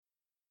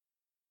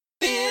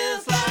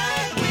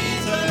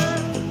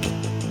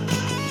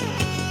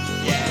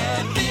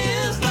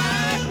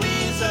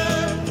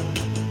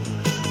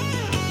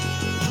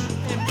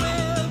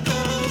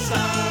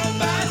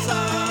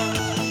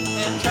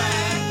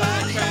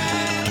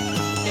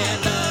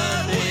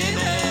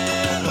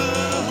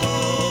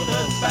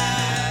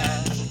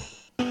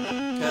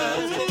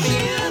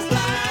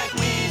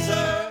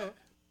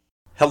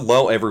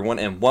Hello, everyone,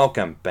 and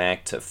welcome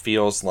back to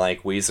Feels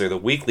Like Weezer, the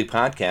weekly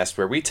podcast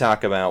where we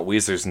talk about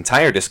Weezer's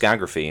entire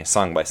discography,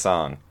 song by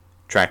song,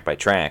 track by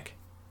track,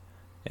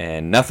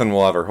 and nothing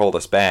will ever hold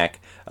us back.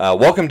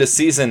 Welcome to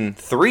Season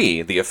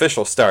 3, the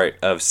official start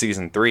of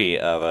Season 3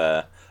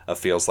 of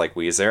Feels Like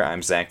Weezer.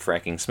 I'm Zach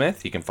Fracking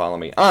Smith. You can follow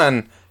me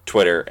on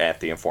Twitter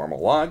at The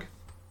Informal Log.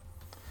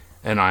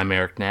 And I'm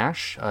Eric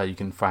Nash. You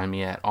can find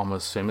me at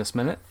Almost Famous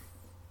Minute.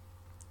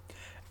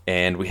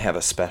 And we have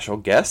a special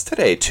guest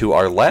today. To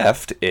our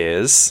left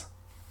is...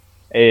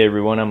 Hey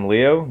everyone, I'm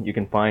Leo. You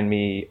can find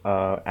me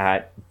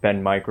at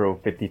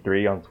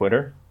BenMicro53 on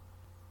Twitter.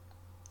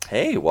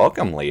 Hey,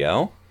 welcome,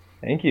 Leo.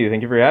 Thank you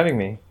for having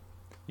me.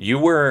 You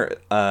were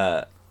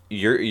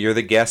you're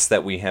the guest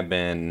that we have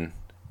been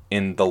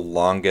in the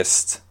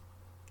longest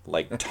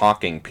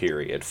talking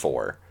period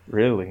for.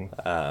 Really?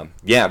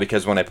 Yeah,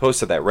 because when I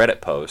posted that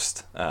Reddit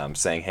post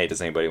saying, "Hey,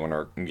 does anybody want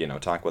to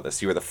talk with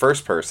us?" You were the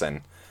first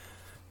person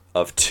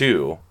of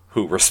two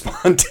who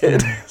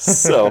responded.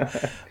 So,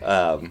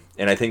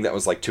 and I think that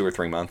was 2 or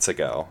 3 months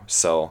ago.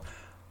 So,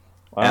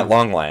 wow. At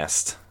long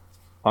last,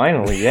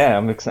 finally, yeah,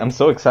 I'm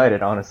so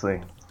excited,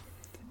 honestly.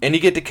 And you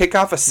get to kick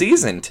off a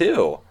season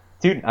too,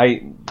 dude.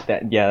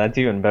 That's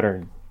even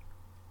better.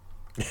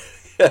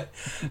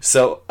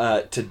 So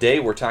today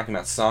we're talking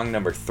about song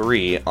number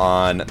 3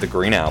 on the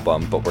Green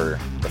Album, but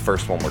the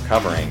first one we're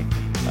covering,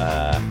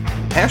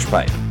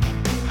 Hashpipe.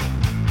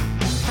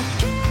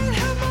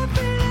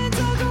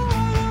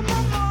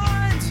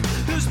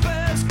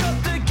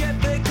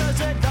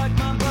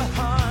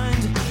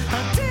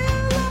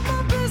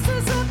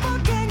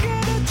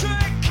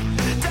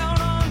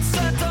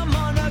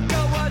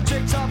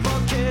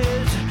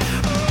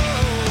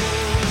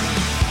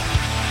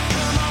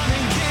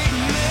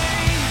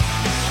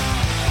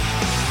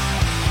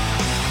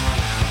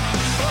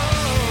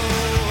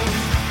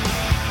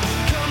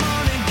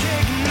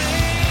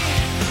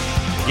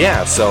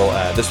 Yeah, so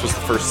this was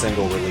the first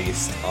single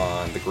released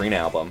on the Green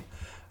Album.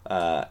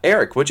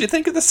 Eric, what'd you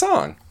think of the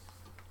song?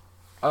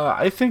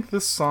 I think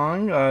this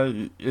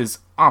song is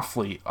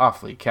awfully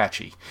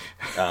catchy.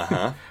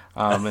 Uh-huh.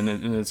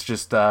 And it's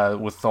just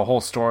with the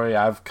whole story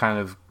I've kind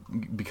of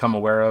become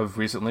aware of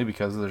recently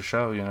because of the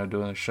show,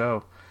 doing the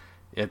show.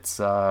 It's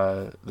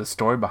the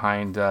story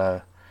behind,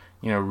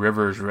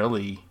 Rivers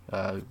really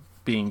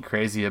being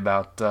crazy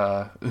about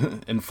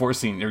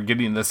enforcing or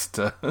getting this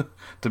to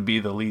be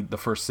the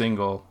first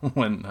single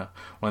when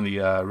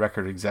the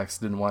record execs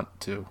didn't want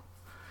to,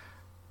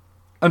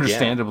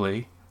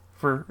 understandably,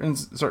 for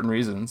certain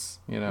reasons,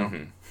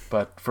 Mm-hmm.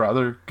 But for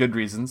other good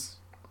reasons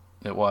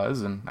it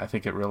was, and I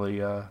think it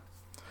really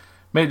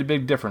made a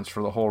big difference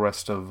for the whole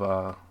rest of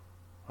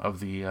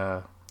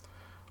the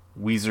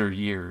Weezer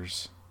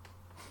years.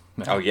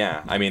 Oh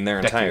yeah, I mean their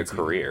entire Decades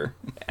career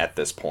at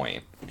this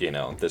point,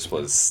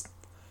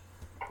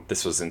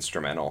 this was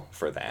instrumental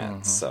for that.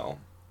 Mm-hmm. So,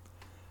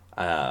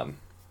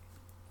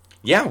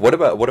 yeah. What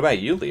about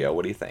you, Leo?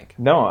 What do you think?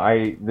 No,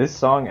 this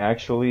song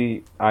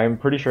actually, I'm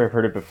pretty sure I've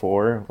heard it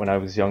before when I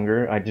was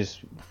younger. I just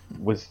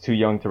was too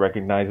young to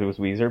recognize it was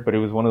Weezer, but it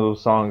was one of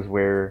those songs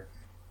where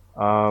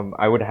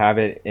I would have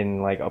it in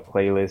a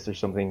playlist or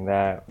something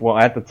that, well,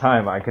 at the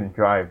time I couldn't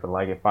drive, but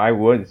if I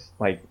was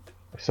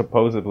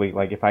supposedly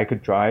if I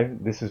could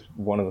drive, this is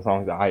one of the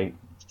songs that I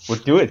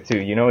would do it to.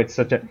 It's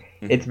such a,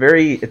 it's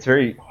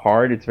very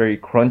hard, it's very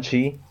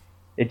crunchy.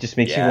 It just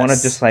makes you want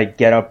to just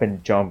get up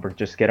and jump, or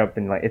just get up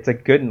and it's a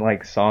good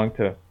song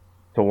to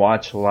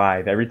watch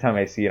live. Every time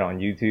I see it on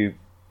YouTube,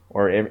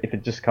 or if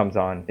it just comes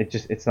on,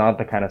 it's not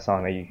the kind of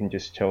song that you can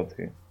just chill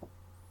to.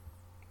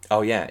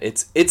 Oh yeah,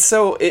 it's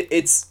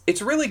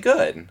really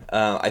good.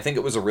 I think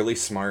it was a really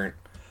smart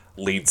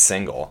lead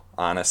single,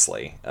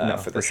 honestly,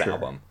 for this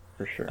album.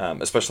 For sure.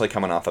 Especially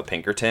coming off of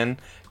Pinkerton,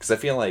 because I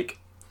feel like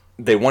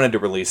they wanted to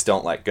release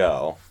Don't Let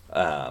Go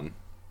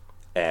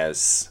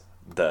as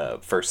the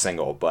first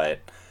single, but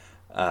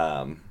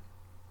I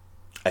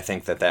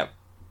think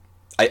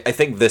I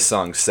think this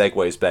song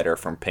segues better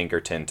from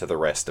Pinkerton to the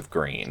rest of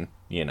Green,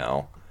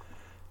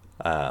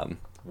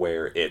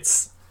 where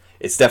it's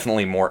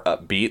definitely more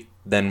upbeat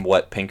than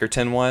what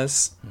Pinkerton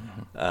was.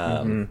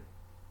 And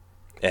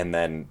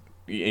then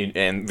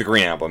the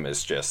Green Album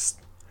is just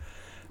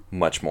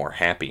much more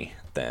happy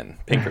than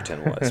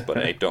Pinkerton was, but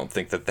I don't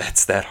think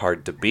that's that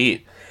hard to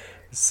beat.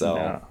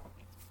 So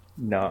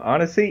no,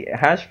 honestly,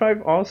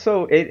 Hashpipe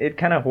also, it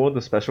kind of holds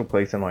a special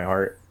place in my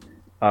heart,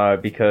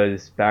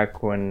 because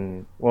back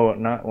when, well,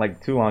 not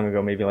too long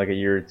ago, maybe a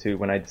year or two,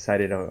 when I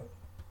decided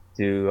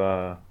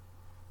to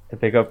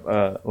pick up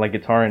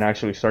guitar and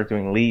actually start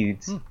doing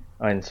leads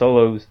and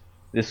solos,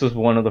 this was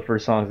one of the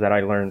first songs that I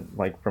learned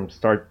from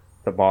start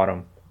to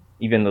bottom.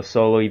 Even the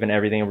solo, even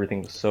everything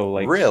was so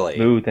really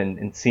smooth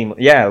and seamless.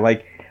 Yeah,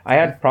 I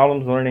had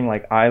problems learning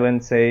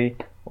Island, say,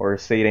 or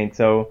Say It Ain't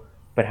So,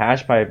 but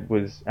Hashpipe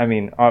was, I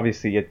mean,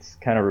 obviously it's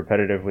kind of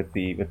repetitive with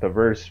the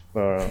verse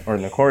or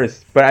in the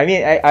chorus, but I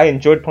mean, I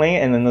enjoyed playing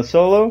it, and then the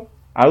solo,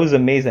 I was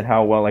amazed at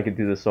how well I could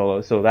do the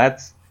solo. So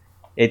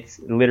it's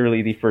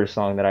literally the first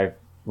song that I've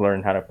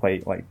learned how to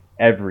play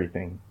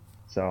everything.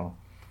 So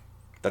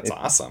That's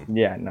awesome.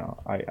 Yeah, no,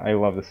 I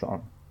love the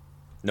song.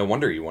 No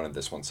wonder you wanted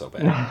this one so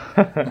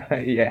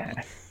bad. Yeah.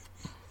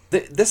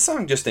 This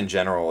song, just in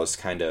general, is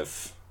kind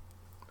of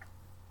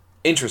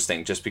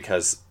interesting, just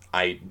because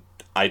I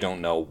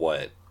don't know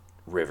what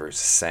Rivers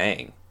is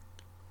saying.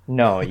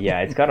 No,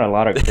 yeah, it's got a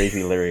lot of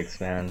crazy lyrics,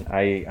 man.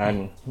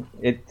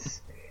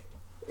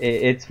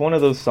 It's one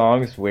of those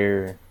songs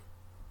where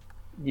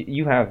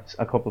you have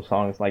a couple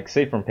songs like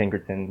 "Say from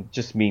Pinkerton"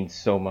 just means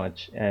so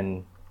much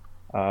and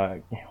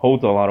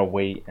holds a lot of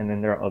weight, and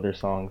then there are other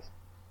songs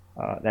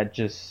that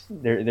just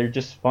they're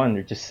just fun,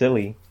 they're just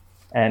silly,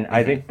 and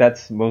I think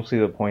that's mostly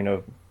the point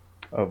of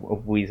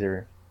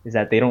Weezer, is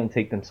that they don't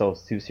take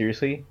themselves too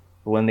seriously,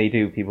 but when they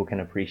do, people can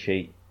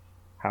appreciate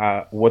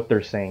what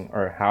they're saying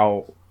or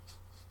how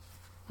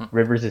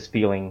Rivers is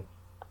feeling,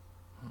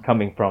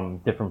 coming from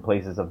different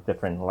places of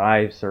different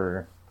lives,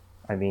 or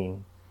I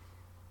mean,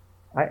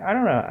 I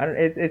don't know.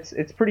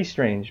 It's pretty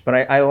strange, but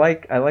I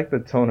like the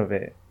tone of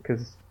it,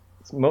 because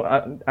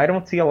I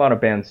don't see a lot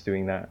of bands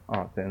doing that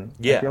often.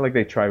 Yeah. I feel like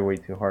they try way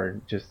too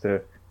hard just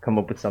to come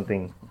up with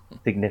something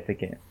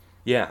significant.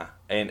 Yeah,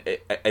 and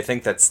I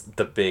think that's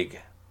the big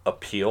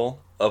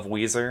appeal of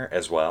Weezer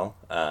as well.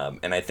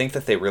 And I think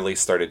that they really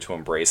started to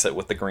embrace it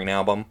with the Green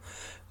Album.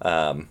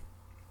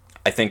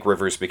 I think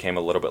Rivers became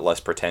a little bit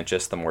less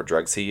pretentious the more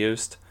drugs he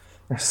used.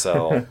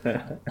 So,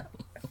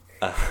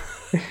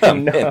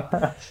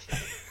 No.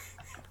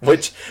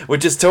 which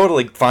is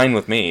totally fine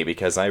with me,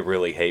 because I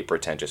really hate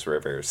pretentious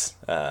Rivers.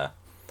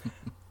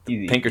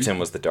 Easy. Pinkerton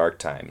was the dark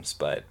times,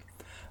 but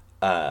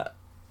Quite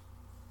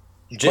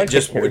the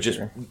just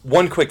character.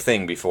 one quick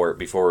thing before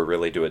we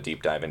really do a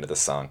deep dive into the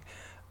song.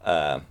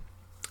 I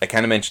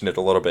kind of mentioned it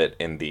a little bit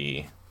in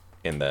the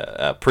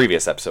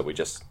previous episode we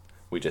just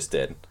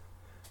did.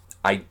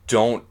 I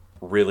don't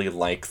really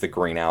like the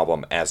Green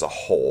Album as a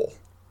whole.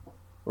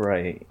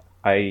 Right.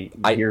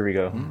 Here we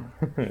go.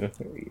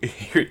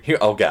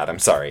 Oh God, I'm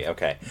sorry.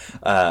 Okay,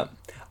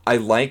 I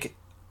like.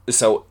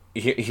 So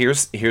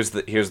here's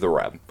the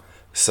rub.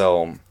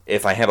 So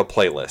if I have a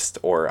playlist,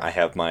 or I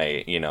have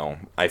my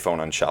iPhone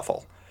on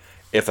shuffle,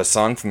 if a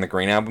song from the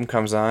Green Album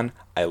comes on,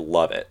 I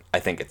love it. I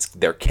think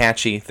they're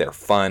catchy, they're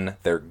fun,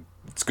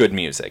 it's good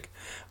music.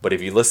 But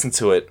if you listen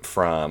to it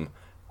from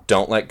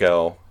 "Don't Let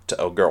Go" to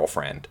 "Oh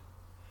Girlfriend,"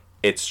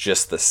 it's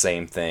just the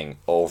same thing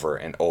over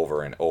and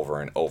over and over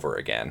and over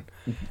again.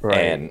 Right.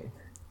 And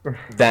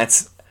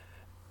that's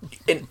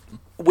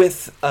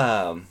with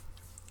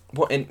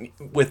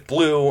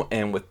Blue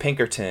and with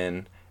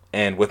Pinkerton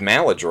and with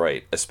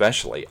Maladroit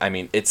especially. I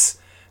mean,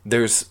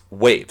 there's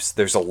waves.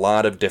 There's a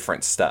lot of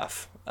different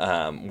stuff.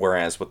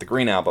 Whereas with the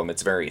Green Album,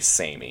 it's very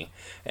samey,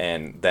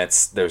 and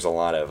there's a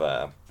lot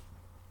of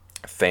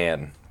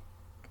fan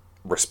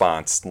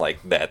response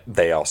like that.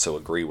 They also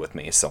agree with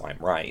me, so I'm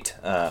right.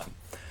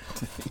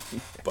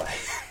 But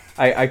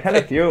I kind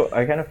of feel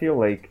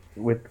like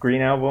with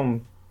Green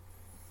Album,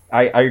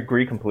 I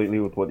agree completely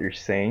with what you're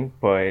saying,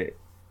 but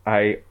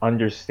I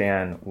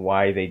understand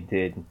why they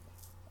did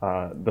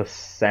the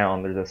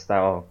sound or the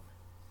style.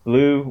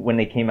 Blue, when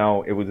they came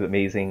out, it was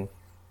amazing,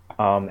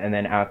 and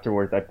then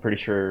afterwards, I'm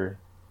pretty sure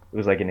it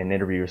was like in an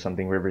interview or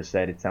something, Rivers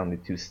said it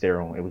sounded too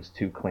sterile, it was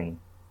too clean,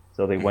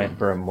 so they went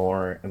for a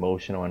more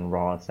emotional and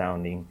raw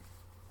sounding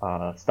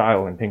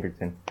style in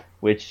Pinkerton,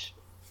 which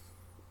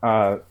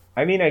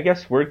I mean, I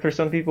guess worked for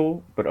some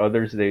people, but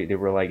others they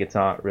were like, it's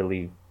not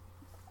really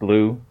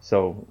Blue,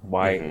 so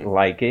why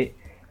like it?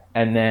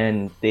 And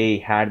then they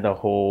had a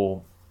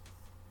little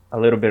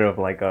bit of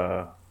like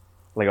a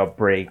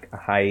break, a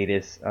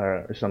hiatus,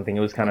 or something. It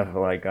was kind of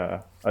like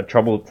a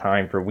troubled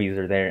time for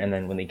Weezer there. And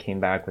then when they came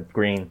back with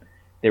Green,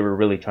 they were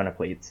really trying to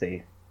play it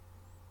safe.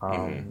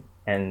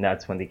 And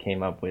that's when they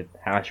came up with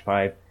Hash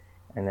Pipe,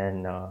 and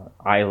then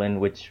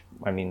Island, which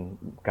I mean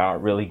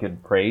got really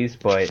good praise,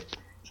 but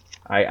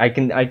I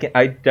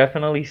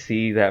definitely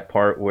see that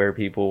part where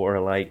people are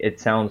like, it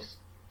sounds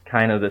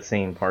kind of the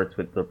same parts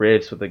with the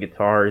riffs, with the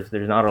guitars.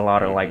 There's not a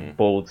lot of like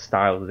bold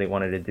styles they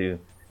wanted to do,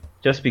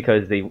 just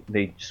because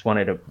they just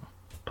wanted to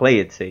play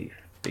it safe,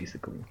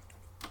 basically.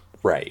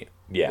 right,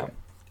 yeah,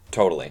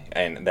 totally,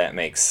 and that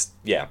makes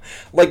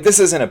like this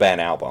isn't a bad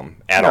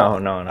album at all.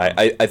 No.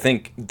 I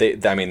think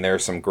I mean there are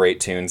some great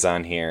tunes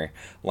on here.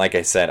 Like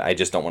I said, I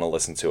just don't want to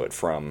listen to it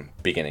from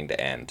beginning to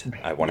end.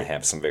 I want to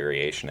have some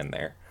variation in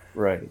there.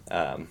 Right.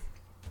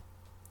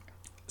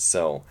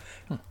 So,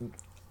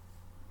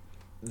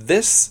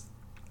 the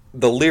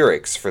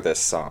lyrics for this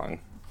song,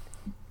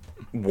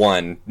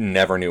 one,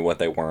 never knew what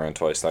they were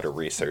until I started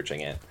researching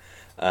it.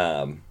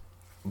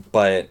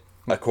 But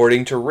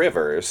according to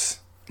Rivers,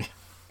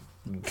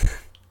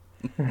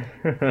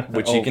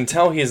 which you can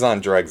tell he's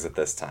on drugs at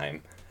this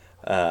time,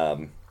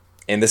 and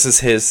this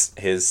is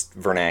his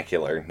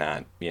vernacular,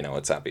 not,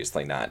 it's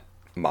obviously not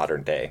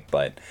modern day,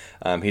 but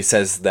he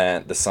says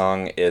that the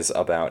song is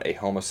about a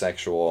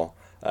homosexual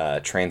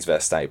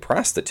transvestite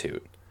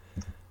prostitute.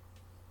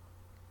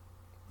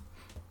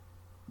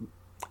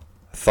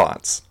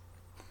 Thoughts?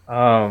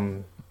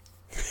 That's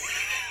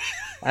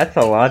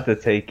a lot to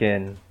take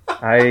in.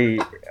 I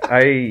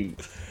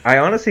I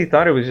honestly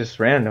thought it was just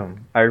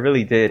random. I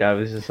really did. I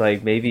was just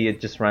like, maybe it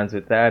just runs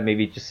with that.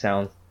 Maybe it just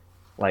sounds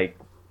like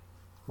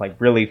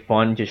really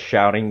fun, just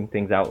shouting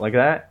things out like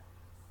that.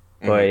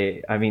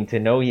 But I mean, to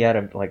know he had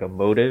a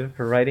motive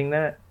for writing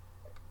that,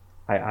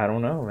 I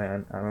don't know,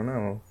 man. I don't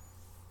know.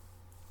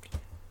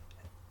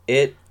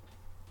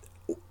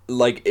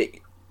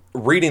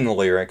 Reading the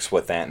lyrics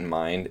with that in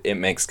mind, it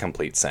makes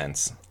complete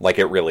sense. Like,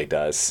 it really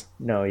does.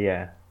 No,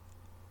 yeah.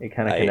 It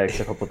kind of connects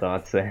a couple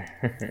dots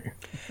there.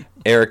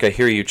 Eric, I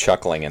hear you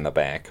chuckling in the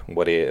back.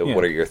 What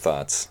are your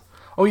thoughts?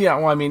 Oh yeah,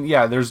 well I mean,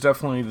 yeah, there's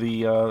definitely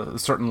the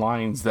certain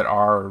lines that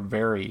are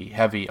very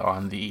heavy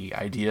on the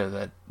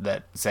idea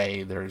that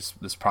say there's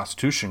this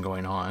prostitution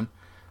going on.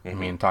 I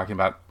mean, talking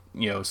about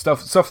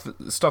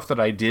stuff that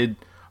I did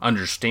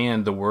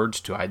understand the words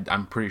to.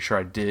 I'm pretty sure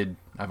I did.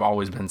 I've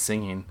always been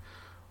singing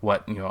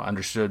what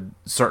understood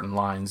certain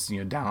lines.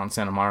 Down on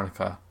Santa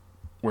Monica,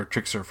 where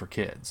tricks are for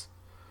kids.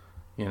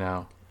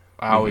 I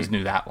always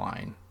knew that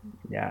line.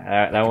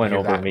 Yeah, that went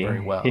over me very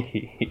well.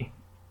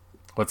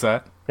 What's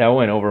that? That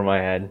went over my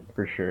head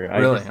for sure. Really?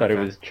 I just thought it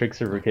was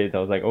tricks are for kids. I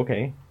was like,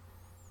 okay.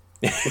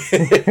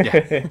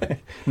 Yeah.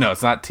 No,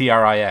 it's not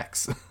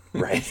Trix.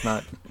 Right. It's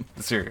not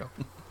the cereal.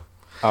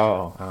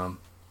 Oh.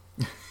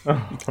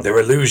 They're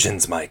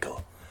illusions,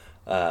 Michael.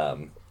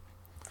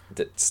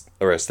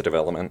 Arrested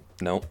Development?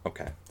 No?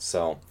 Okay.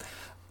 So,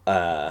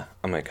 I'm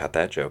going to cut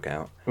that joke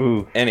out.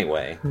 Ooh.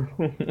 Anyway.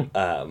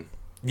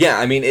 Yeah,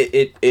 I mean,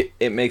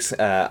 it makes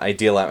I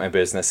deal out my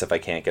business if I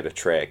can't get a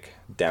trick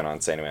down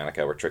on Santa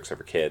Monica where tricks are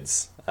for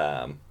kids.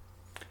 And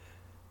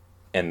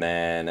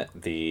then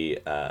you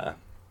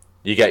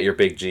got your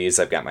big G's,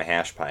 I've got my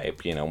hash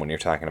pipe. When you're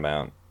talking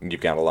about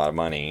you've got a lot of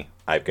money,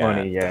 I've got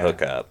the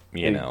hookup.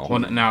 Well,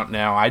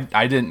 now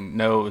I didn't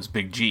know it was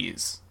big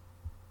G's.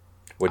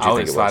 What'd you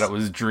think it was? I always thought it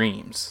was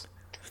dreams.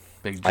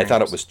 Big dreams. I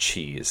thought it was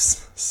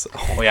cheese. So.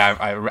 Well, yeah,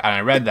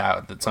 I read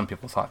that some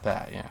people thought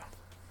that. Yeah.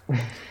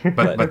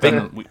 But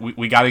then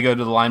we got to go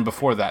to the line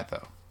before that,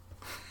 though.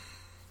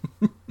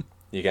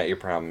 You got your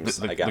problems.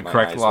 The I got my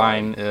correct eyes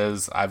line wide.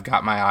 is, I've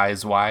got my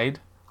eyes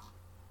wide.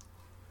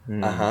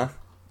 Uh-huh.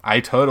 I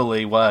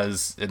totally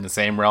was in the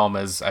same realm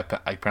as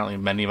apparently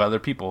many of other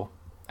people.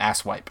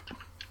 Ass wipe.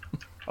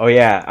 Oh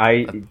yeah,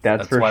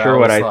 that's for sure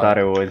what I thought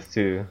it was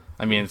too.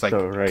 I mean, it's like,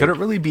 So right. could it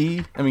really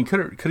be? I mean,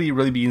 could he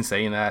really be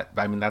saying that?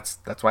 I mean, that's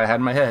why I had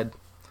in my head.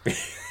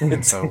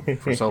 So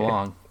for so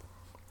long.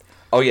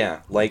 Oh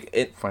yeah, like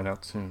it. Find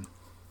out soon.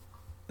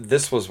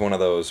 This was one of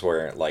those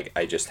where like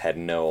I just had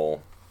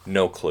no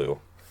clue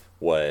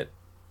what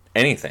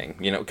anything,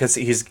 because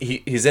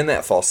he's in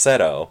that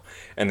falsetto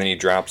and then he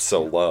drops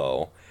so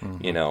low.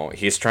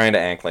 He's trying to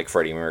act like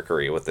Freddie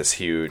Mercury with this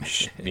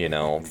huge,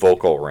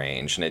 vocal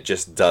range, and it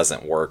just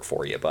doesn't work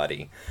for you,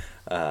 buddy.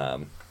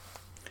 And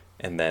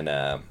then,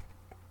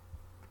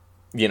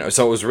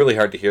 so it was really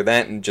hard to hear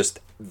that, and just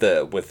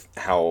with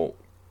how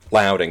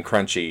loud and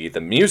crunchy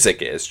the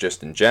music is,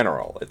 just in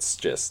general, it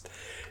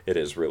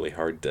is really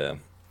hard to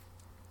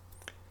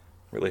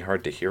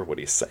hear what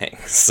he's saying.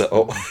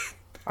 So.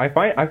 I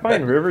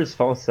find Rivers'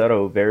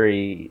 falsetto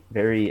very,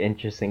 very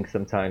interesting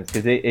sometimes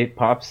because it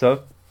pops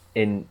up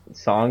in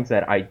songs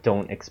that I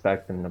don't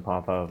expect them to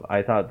pop up.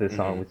 I thought this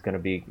song was gonna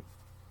be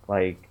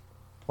like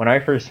when I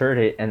first heard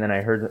it, and then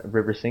I heard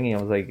Rivers singing. I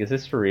was like, "Is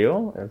this for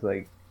real?" I was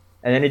like,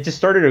 and then it just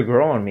started to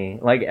grow on me,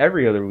 like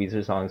every other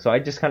Weezer song. So I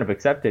just kind of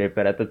accepted it.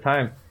 But at the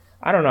time,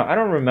 I don't know. I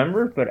don't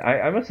remember, but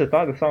I must have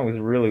thought the song was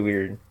really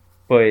weird.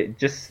 But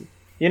just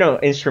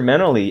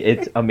instrumentally,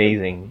 it's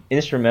amazing.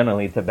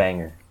 Instrumentally, it's a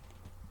banger.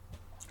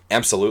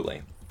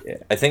 Absolutely. Yeah.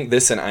 I think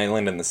this and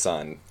Island in the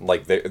Sun,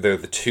 like they're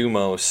the two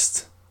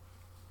most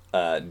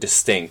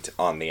distinct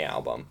on the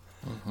album.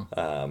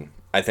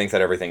 I think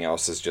that everything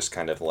else is just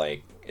kind of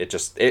like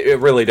it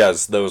really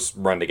does, those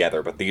run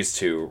together, but these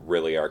two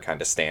really are kind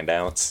of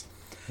standouts.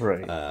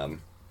 Right.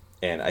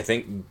 And I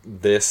think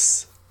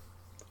this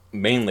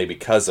mainly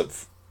because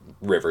of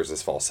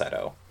Rivers'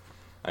 falsetto.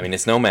 I mean,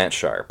 it's no Matt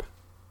Sharp.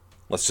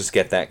 Let's just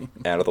get that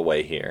out of the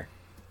way here.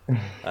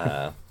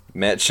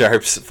 Matt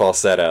Sharp's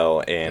falsetto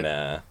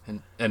and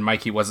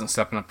Mikey wasn't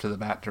stepping up to the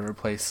bat to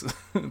replace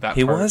that.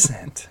 He part.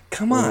 wasn't.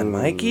 Come on,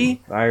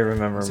 Mikey. I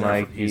remember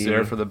Mikey. He's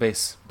there for the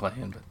bass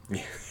playing,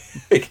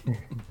 but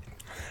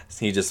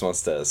he just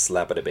wants to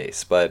slap at a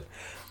bass. But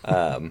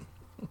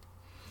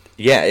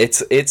yeah,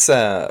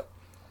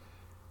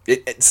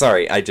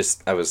 sorry,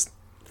 I was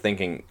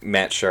thinking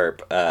Matt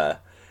Sharp,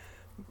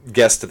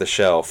 guest of the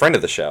show, friend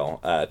of the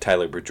show,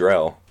 Tyler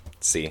Boudreau.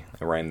 See,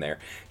 I rhymed there.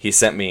 He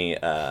sent me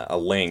a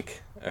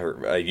link, or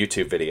a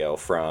YouTube video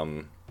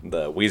from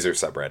the Weezer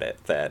subreddit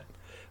that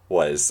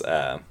was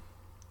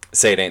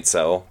Say It Ain't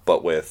So,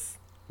 but with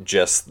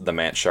just the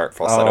Matt Sharp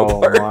falsetto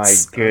parts. Oh my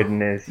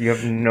goodness. You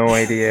have no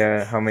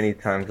idea how many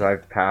times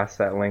I've passed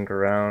that link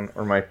around,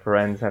 or my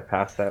friends have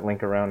passed that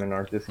link around in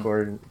our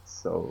Discord. It's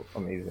so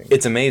amazing.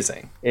 It's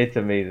amazing. It's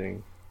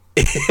amazing.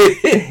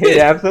 It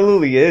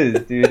absolutely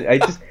is, dude.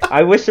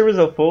 I wish there was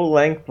a full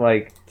length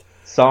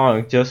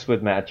song just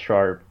with Matt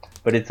Sharp.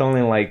 but it's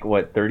only like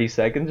what 30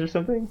 seconds or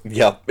something.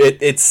 Yep,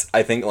 it's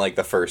I think like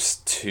the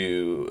first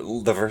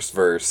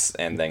verse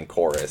and then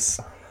chorus,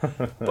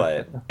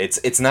 but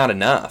it's not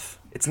enough.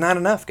 It's not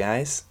enough,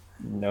 guys.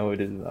 No,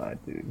 it is not,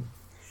 dude.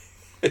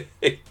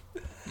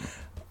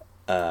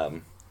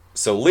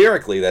 So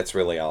lyrically, that's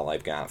really all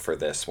I've got for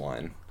this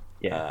one.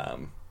 Yeah.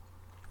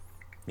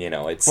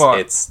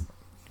 It's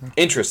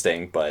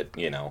interesting, but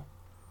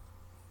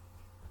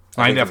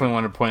I definitely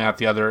want to point out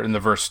the other in the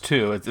verse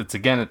too. It's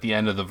again at the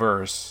end of the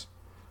verse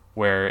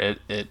where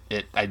it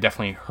I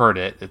definitely heard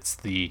it. It's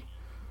the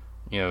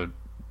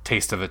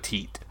taste of a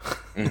teat,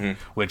 mm-hmm.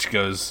 which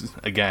goes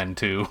again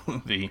to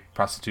the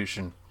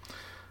prostitution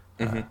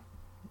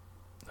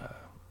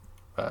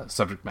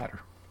subject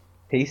matter.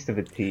 Taste of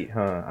a teat,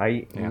 huh?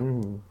 I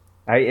don't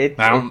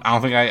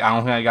think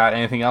I got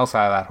anything else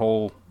out of that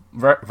whole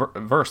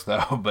verse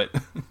though. But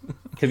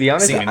to be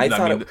honest,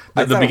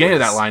 the beginning of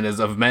that line is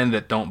of men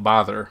that don't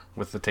bother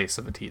with the taste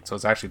of a teat. So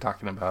it's actually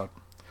talking about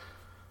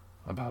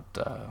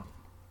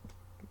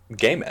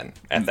gay men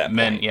at that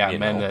men, point.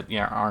 Men that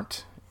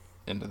aren't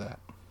into that.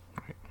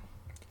 Right.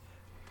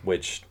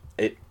 Which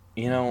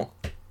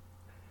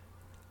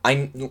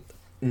I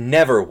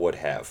never would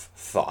have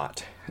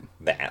thought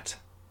that.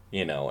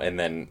 And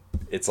then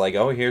it's like,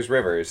 oh, here's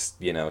Rivers,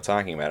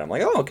 talking about it. I'm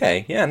like, oh,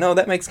 okay, yeah, no,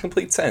 that makes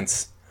complete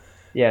sense.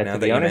 Yeah, to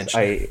be honest,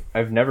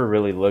 I've never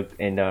really looked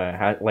into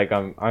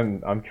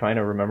I'm trying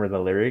to remember the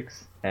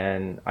lyrics,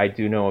 and I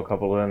do know a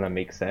couple of them that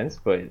make sense,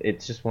 but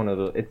it's just one of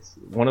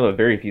the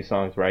very few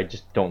songs where I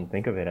just don't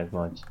think of it as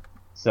much.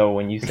 So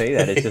when you say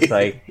that, it's just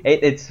like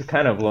it's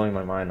kind of blowing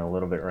my mind a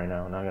little bit right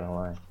now. I'm not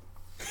gonna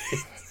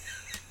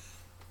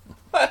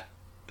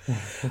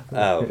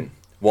lie.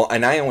 Well,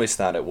 and I always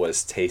thought it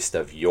was taste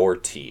of your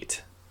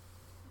teat,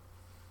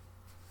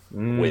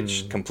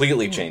 which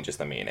completely changes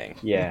the meaning.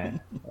 Yeah.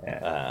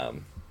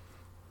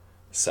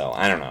 So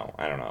I don't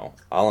know.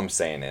 All I'm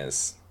saying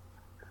is,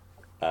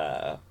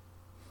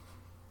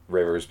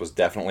 Rivers was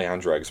definitely on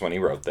drugs when he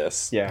wrote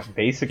this. Yeah,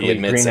 basically,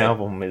 Green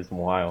Album is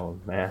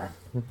wild, man.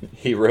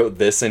 He wrote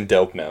this in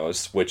Dope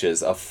Nose, which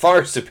is a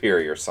far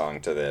superior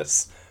song to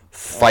this.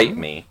 Fight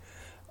Me.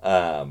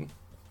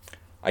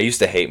 I used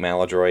to hate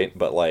Maladroit,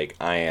 but like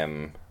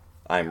I'm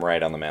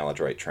right on the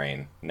Maladroit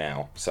train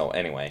now. So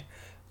anyway,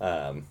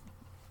 that's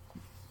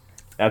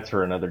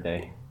for another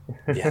day.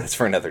 Yeah, that's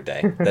for another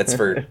day. That's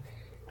for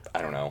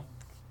I don't know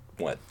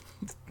what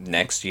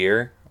next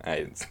year.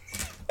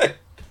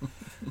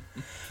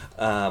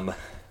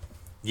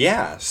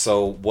 Yeah.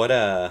 So what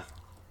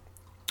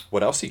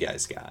else you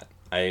guys got?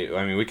 I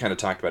mean, we kind of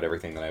talked about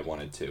everything that I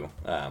wanted to,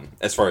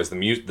 as far as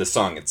the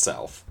song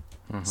itself.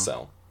 Mm-hmm.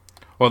 So.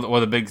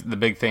 Well, the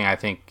big thing I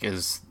think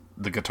is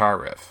the guitar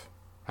riff.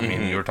 I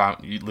mean, you were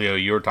talking, Leo.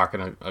 You were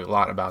talking a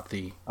lot about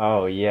the.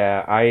 Oh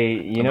yeah,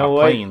 you know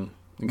what? Playing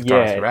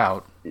guitar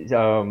throughout.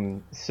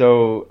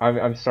 So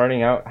I'm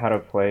starting out how to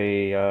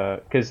play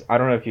because I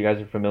don't know if you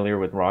guys are familiar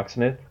with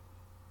Rocksmith.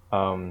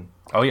 Oh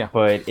yeah,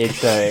 but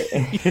it's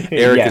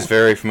Eric is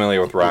very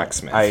familiar with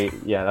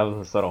Rocksmith. That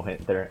was a subtle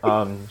hint there.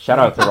 Shout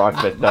out to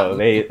Rocksmith though,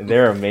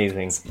 they're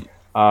amazing.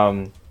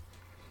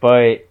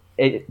 But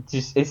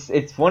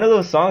it's one of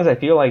those songs I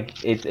feel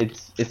like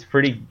it's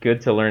pretty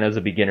good to learn as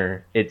a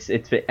beginner.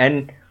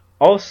 And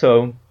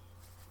also,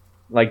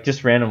 like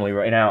just randomly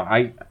right now,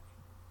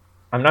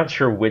 I'm not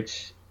sure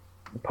which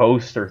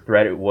post or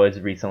thread it was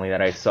recently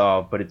that I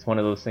saw, but it's one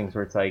of those things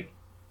where it's like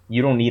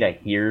you don't need to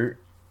hear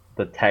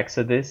the text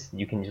of this,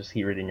 you can just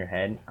hear it in your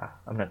head.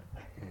 I'm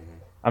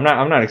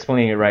not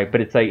explaining it right,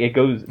 but it's like it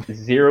goes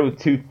 0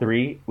 2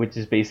 3, which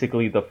is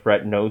basically the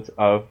fret notes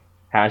of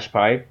Hash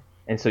Pipe.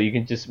 And so you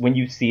can just, when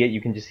you see it,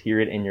 you can just hear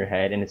it in your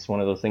head, and it's one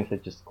of those things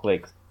that just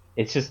clicks.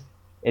 It's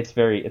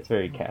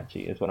very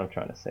catchy, is what I'm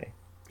trying to say.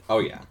 Oh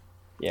yeah,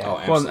 yeah. Oh,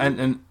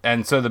 absolutely. Well,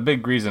 and so the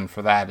big reason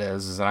for that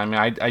is I mean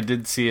I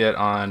did see it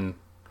on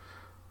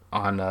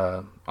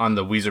the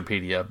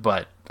Weezerpedia,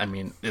 but I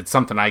mean it's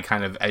something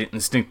I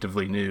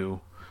instinctively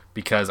knew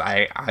because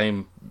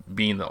I'm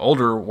being the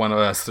older one of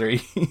us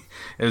three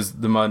is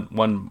the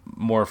one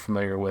more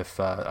familiar with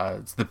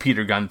it's the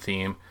Peter Gunn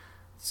theme.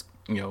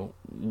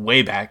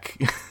 Way back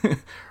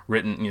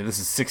written, this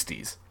is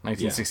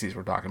 1960s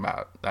we're talking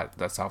about.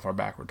 That's how far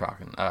back we're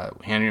talking.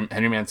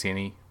 Henry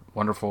Mancini,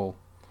 wonderful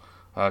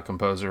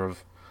composer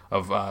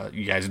of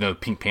you guys know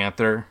Pink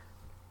Panther.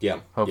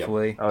 Yeah.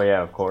 Hopefully. Yep. Oh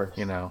yeah, of course.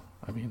 I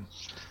mean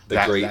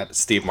the great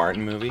Steve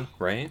Martin movie,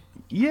 right?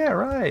 Yeah,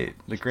 right.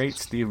 The great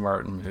Steve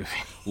Martin movie.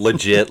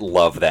 Legit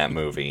love that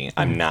movie.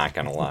 I'm not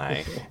gonna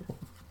lie.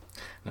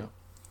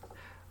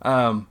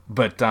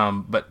 But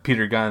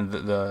Peter Gunn,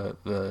 the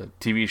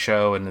TV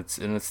show and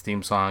its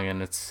theme song,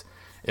 and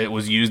it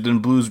was used in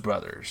Blues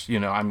Brothers.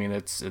 I mean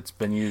it's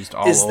been used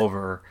all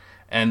over.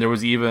 And there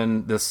was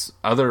even this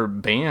other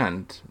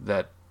band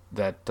that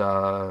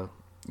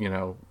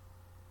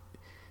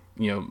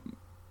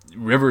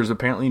Rivers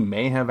apparently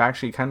may have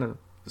actually kind of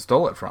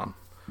stole it from.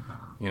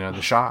 The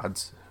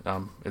Shods.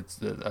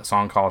 It's a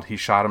song called "He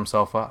Shot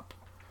Himself Up."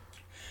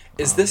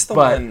 Is this the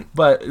one?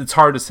 But it's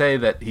hard to say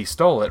that he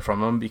stole it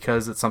from him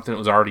because it's something that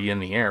was already in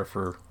the air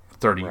for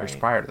 30 years Right.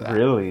 prior to that.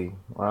 Really?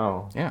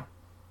 Wow. Yeah.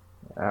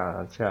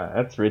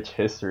 That's rich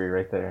history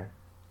right there.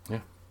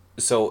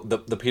 So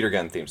the Peter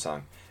Gunn theme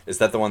song, is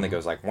that the one that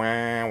goes like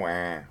wah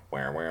wah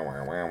wah wah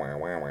wah wah wah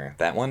wah wah?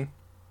 That one?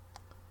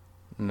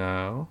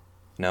 No.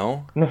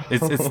 No?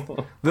 It's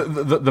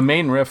the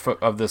main riff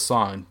of this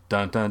song,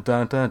 dun dun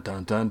dun dun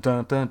dun dun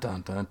dun dun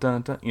dun dun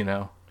dun dun. You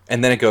know.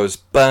 And then it goes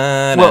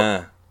ba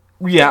Well,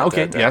 yeah.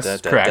 Okay.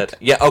 Yes. Correct.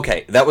 Yeah,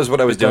 okay. That was what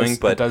I was doing,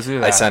 but it does do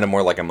I that. sounded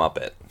more like a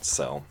Muppet,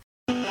 so.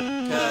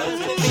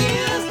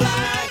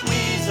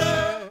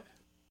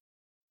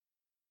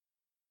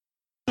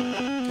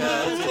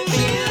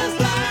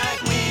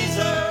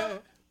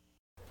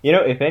 You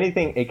know, if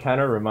anything, it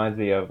kind of reminds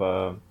me of.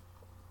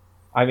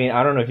 I mean,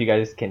 I don't know if you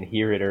guys can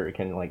hear it or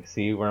can like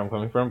see where I'm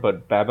coming from,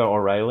 but Baba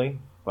O'Reilly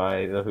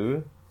by The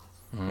Who.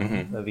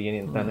 Mhm. The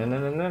beginning,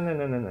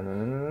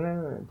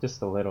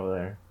 just a little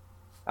there.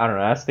 I don't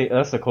know.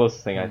 That's the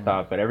closest thing I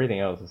thought, but everything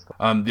else is.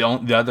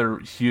 The other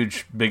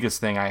huge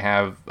biggest thing I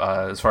have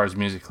as far as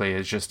musically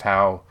is just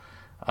how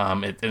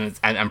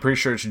I'm pretty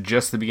sure it's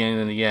just the beginning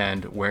and the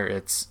end where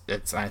it's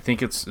I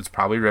think it's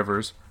probably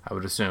Rivers, I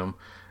would assume,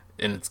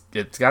 and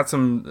it's got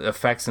some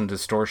effects and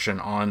distortion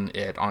on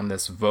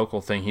this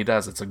vocal thing he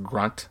does. It's a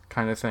grunt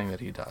kind of thing that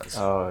he does.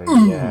 Oh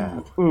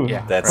yeah. Ooh.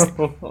 Yeah,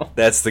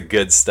 That's the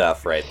good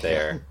stuff right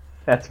there.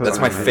 That's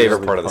My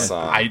favorite part of the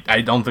song.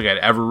 I don't think I'd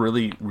ever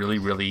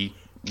really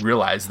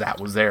realized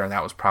that was there, and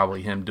that was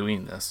probably him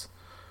doing this.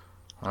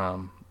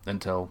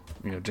 Until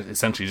just,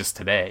 essentially just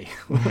today,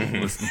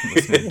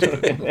 listening to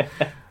it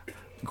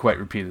quite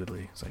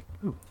repeatedly. It's like,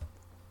 ooh,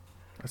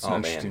 that's an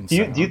interesting.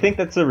 Do you think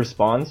that's a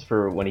response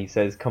for when he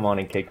says "Come on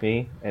and kick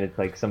me" and it's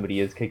like somebody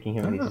is kicking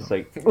him and he's just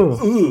like,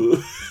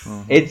 "Ooh."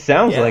 It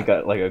sounds like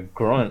a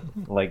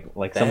grunt,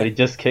 like somebody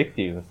just kicked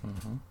you.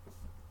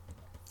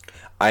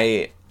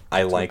 I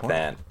like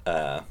that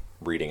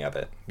reading of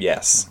it.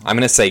 Yes. I'm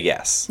going to say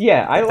yes.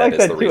 Yeah, I like is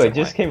that the too. I reason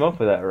just why. came up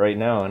with that right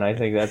now, and I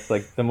think that's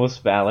like the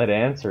most valid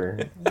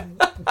answer.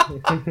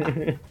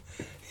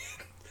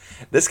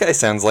 This guy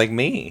sounds like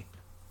me.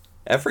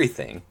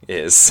 Everything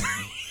is,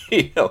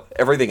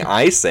 everything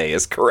I say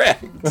is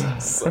correct.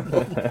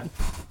 So.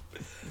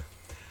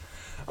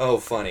 Oh,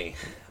 funny.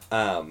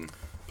 Oh,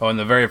 and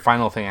the very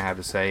final thing I have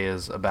to say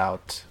is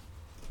about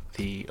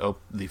the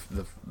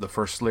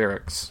first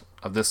lyrics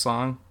of this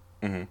song.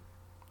 Mm-hmm.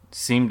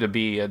 Seem to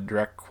be a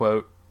direct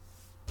quote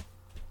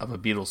of a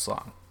Beatles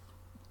song.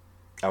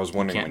 I was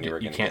wondering when you were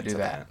going to get to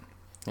that.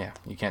 Yeah,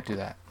 you can't do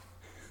that.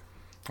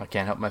 I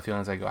can't help my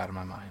feelings. I go out of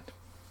my mind.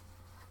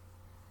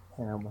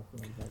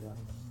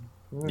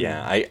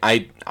 Yeah,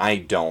 I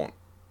don't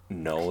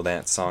know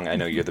that song. I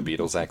know you're the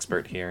Beatles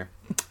expert here.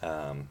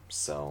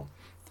 So.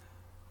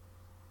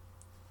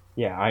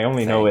 Yeah, I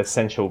only know Thanks.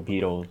 Essential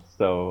Beatles,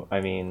 so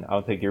I mean,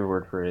 I'll take your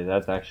word for it.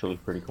 That's actually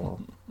pretty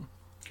cool.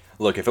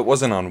 Look, if it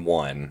wasn't on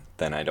one,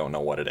 then I don't know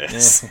what it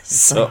is.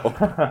 So.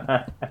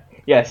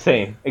 Yeah,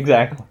 same.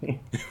 Exactly.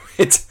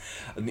 It's,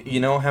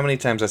 you know how many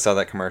times I saw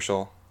that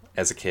commercial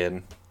as a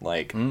kid?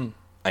 Like,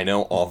 I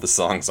know all the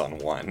songs on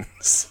one.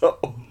 So,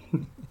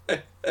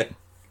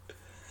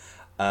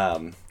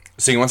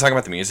 so you want to talk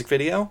about the music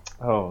video?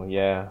 Oh,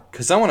 yeah.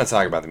 Because I want to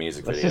talk about the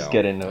music Let's video. just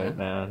get into it,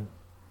 man.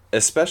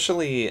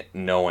 Especially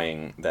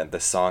knowing that the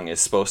song is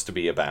supposed to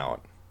be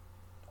about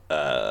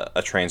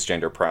a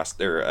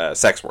transgender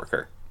sex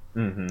worker.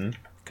 Mm-hmm.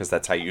 Because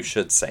that's how you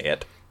should say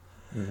it.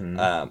 Mm-hmm.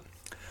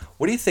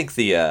 What do you think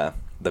the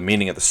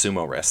meaning of the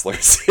sumo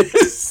wrestlers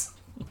is?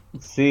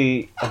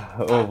 See,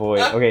 oh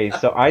boy. Okay,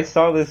 so I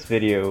saw this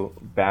video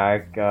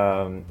back,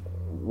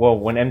 well,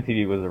 when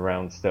MTV was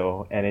around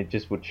still, and it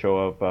just would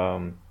show up,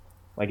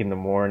 like in the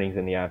mornings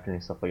and the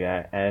afternoons, stuff like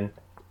that. And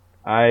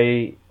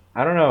I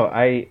don't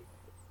know.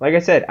 Like I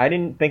said, I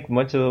didn't think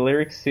much of the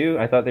lyrics too.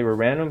 I thought they were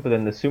random, but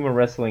then the sumo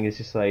wrestling is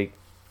just like,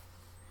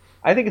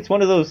 I think it's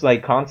one of those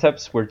like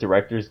concepts where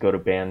directors go to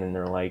band and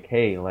they're like,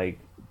 hey, like,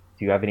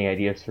 do you have any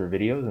ideas for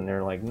videos? And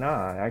they're like,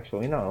 nah,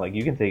 actually no, like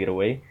you can take it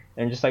away.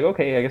 And just like,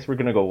 okay, I guess we're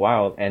gonna go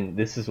wild, and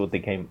this is what they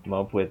came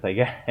up with, I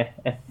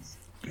guess.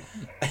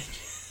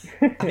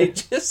 I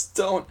just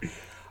don't.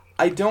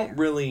 I don't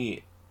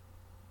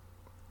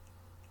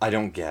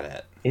get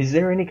it. Is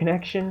there any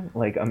connection?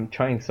 Like, I'm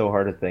trying so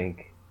hard to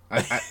think.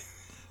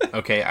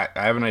 Okay, I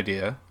have an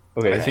idea.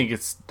 Okay. I think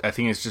it's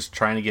just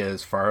trying to get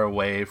as far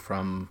away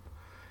from,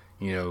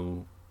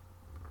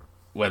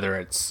 whether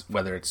it's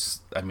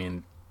I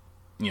mean,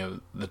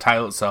 the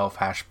title itself,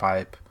 hash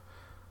pipe,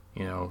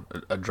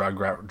 a drug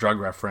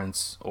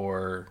reference,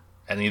 or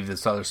any of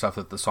this other stuff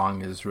that the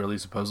song is really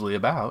supposedly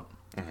about.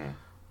 Mm-hmm.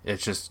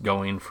 It's just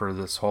going for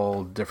this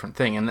whole different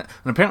thing, and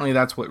apparently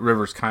that's what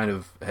Rivers kind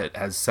of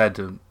has said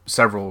to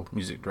several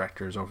music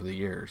directors over the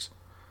years,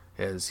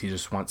 is he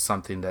just wants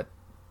something that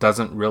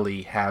doesn't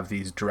really have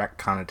these direct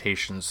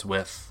connotations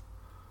with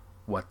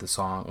what the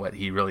song, what's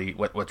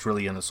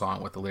really in the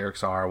song, what the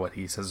lyrics are, what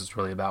he says it's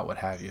really about, what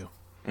have you.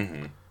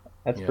 Mm-hmm.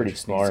 That's pretty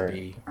smart.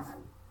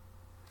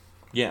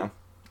 Yeah.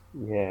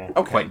 Yeah.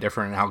 Okay. Quite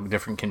different. How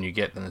different can you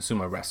get than a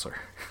sumo wrestler?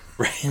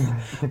 Right.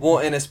 Well,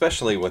 and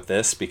especially with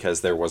this,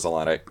 because there was a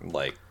lot of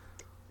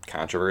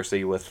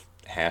controversy with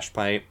hash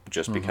pipe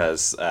just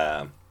because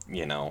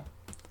you know,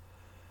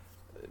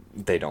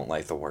 they don't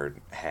like the word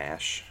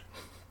hash.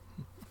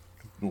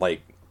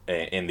 Like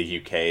in the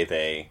UK,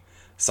 they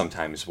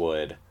sometimes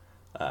would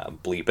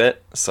bleep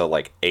it, so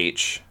like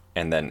H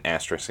and then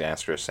asterisk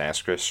asterisk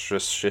asterisk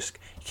asterisk.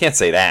 You can't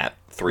say that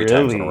three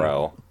times in a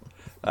row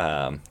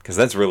because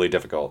that's really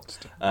difficult.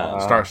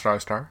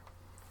 Star.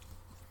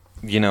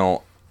 You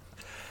know,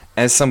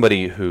 as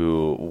somebody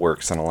who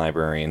works in a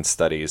library and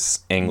studies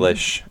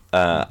English,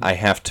 I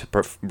have to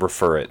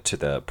refer it to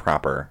the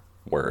proper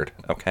word.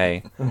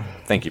 Okay,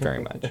 thank you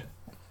very much.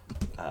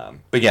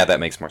 But yeah, that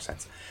makes more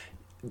sense.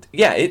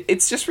 Yeah,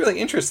 it's just really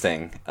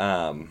interesting.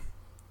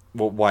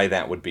 Why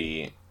that would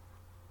be.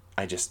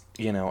 I just,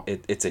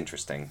 it's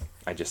interesting.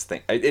 I just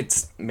think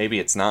maybe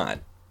it's not.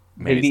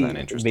 Maybe it's not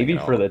interesting. Maybe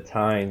at for all. the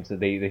times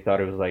they thought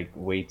it was like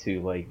way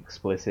too like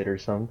explicit or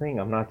something.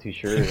 I'm not too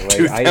sure. Like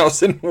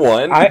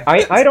 2001.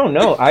 I don't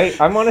know.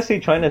 I'm honestly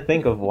trying to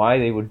think of why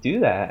they would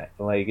do that.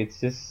 Like it's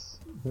just.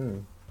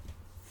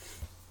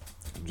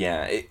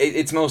 Yeah,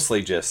 it's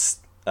mostly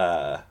just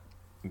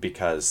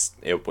because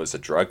it was a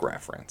drug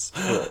reference.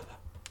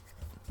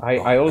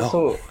 I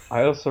also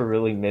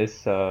really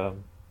miss.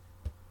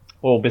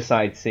 Well,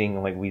 besides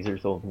seeing like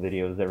Weezer's old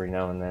videos every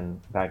now and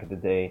then back in the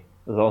day,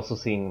 I was also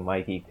seeing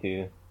Mikey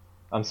too.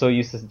 I'm so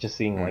used to just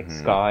seeing like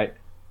Scott,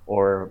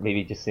 or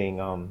maybe just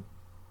seeing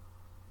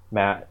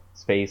Matt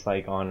Space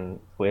like on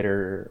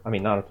Twitter. I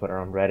mean, not on Twitter,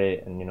 on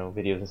Reddit, and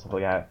videos and stuff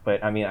like that.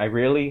 But I mean, I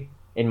really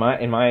in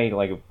my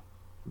like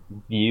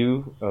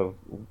view of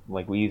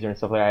like Weezer and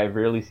stuff like that, I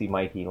rarely see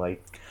Mikey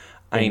like.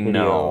 I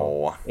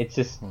know. It's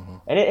just, and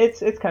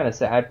it's kind of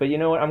sad. But you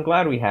know what? I'm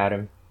glad we had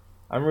him.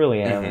 I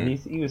really am.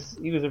 He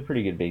was a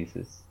pretty good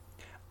bassist.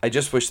 I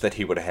just wish that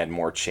he would have had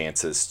more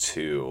chances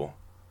to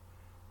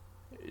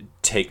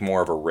take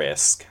more of a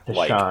risk, To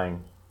like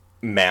shine.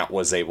 Matt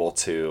was able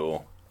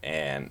to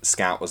and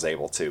Scott was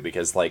able to,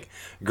 because like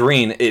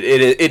Green,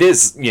 it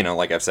is,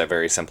 like I've said,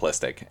 very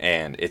simplistic,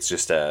 and it's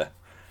just a,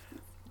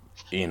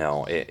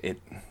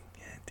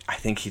 I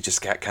think he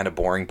just got kind of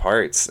boring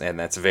parts, and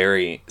that's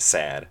very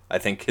sad. I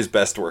think his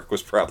best work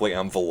was probably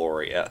on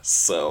Valoria,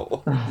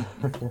 so.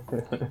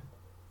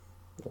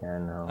 Yeah,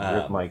 no,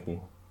 Rip Mikey.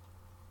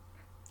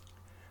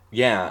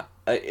 Yeah,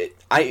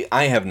 I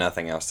have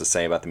nothing else to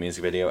say about the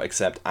music video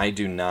except I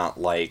do not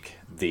like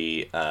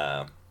the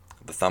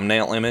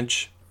thumbnail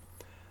image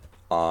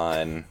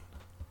on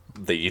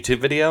the YouTube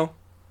video,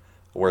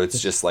 where it's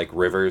just like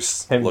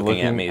Rivers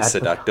looking at me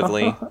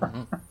seductively.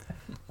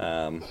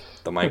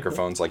 The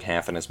microphone's like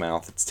half in his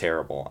mouth. It's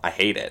terrible. I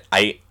hate it.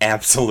 I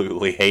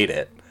absolutely hate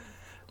it.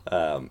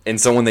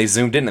 And so when they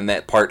zoomed in and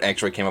that part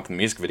actually came up in the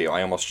music video,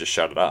 I almost just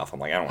shut it off. I'm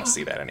like, I don't want to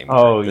see that anymore.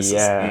 Oh, This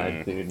yeah,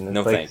 is, dude. And it's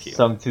no, like thank you.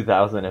 Some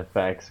 2000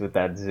 effects with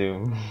that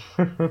zoom.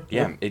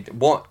 Yeah,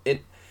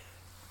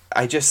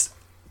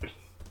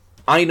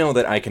 I know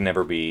that I can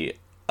never be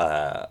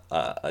a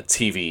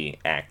TV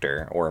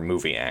actor or a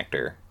movie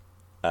actor.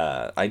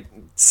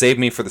 Save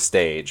me for the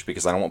stage,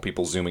 because I don't want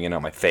people zooming in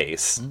on my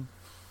face.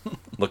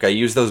 Look, I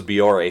use those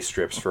Biore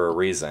strips for a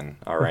reason.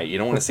 All right, you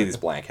don't want to see these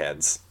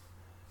blackheads.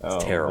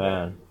 It's terrible.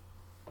 Man.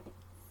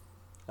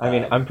 I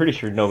mean, I'm pretty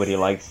sure nobody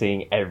likes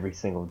seeing every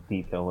single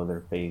detail of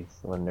their face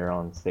when they're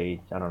on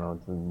stage. I don't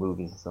know, doing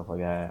movies and stuff like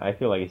that. I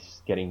feel like it's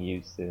just getting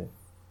used to,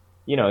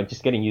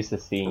 just getting used to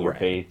seeing your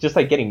face. Just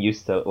like getting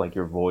used to like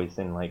your voice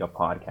in like a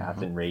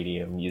podcast and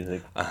radio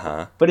music.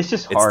 But it's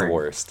just hard. It's the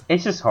worst.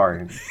 It's just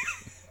hard.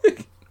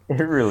 It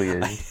really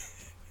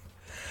is.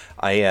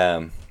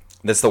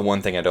 That's the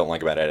one thing I don't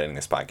like about editing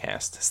this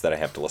podcast, is that I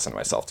have to listen to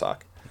myself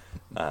talk.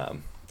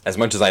 As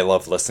much as I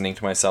love listening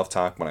to myself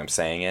talk when I'm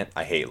saying it,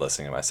 I hate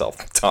listening to myself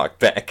talk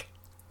back.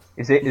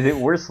 Is it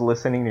worse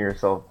listening to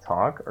yourself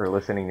talk or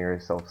listening to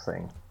yourself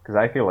sing? Because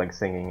I feel like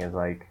singing is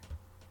like,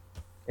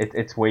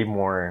 it's way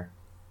more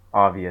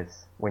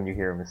obvious when you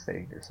hear a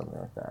mistake or something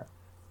like that.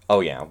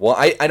 Oh yeah, well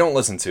I don't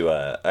listen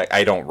to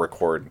I don't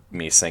record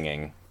me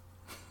singing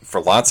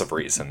for lots of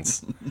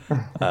reasons.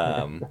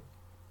 But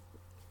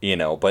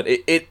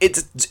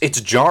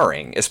it's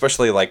jarring,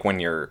 especially like when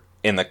you're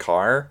in the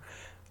car.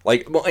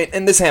 Like, well,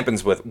 and this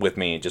happens with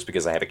me just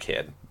because I have a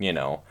kid,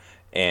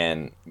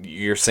 and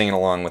you're singing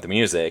along with the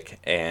music,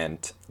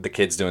 and the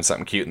kid's doing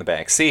something cute in the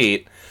back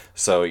seat,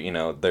 so,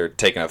 they're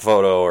taking a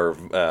photo or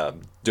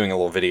doing a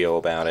little video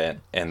about it,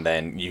 and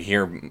then you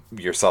hear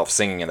yourself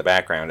singing in the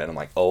background, and I'm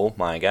like, oh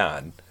my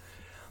god,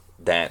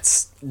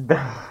 that's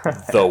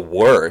the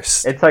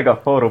worst. It's like a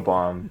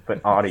photobomb,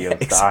 but audio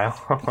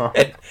style.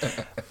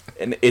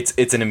 And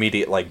it's an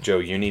immediate, like, Joe,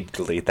 you need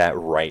to delete that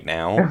right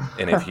now,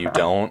 and if you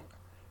don't,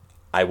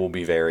 I will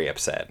be very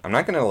upset. I'm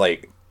not gonna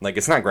like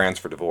it's not grounds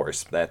for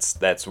divorce.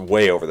 That's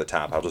way over the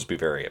top. I'll just be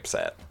very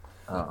upset.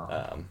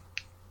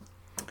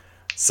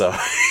 So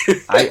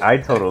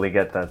I totally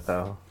get that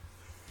though.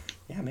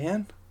 Yeah,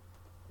 man.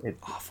 It's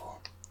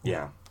awful.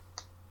 Yeah.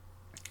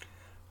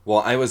 Well,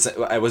 I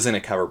was in a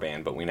cover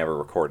band, but we never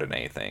recorded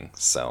anything.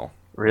 So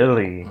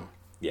really.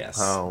 Yes.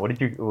 Oh, what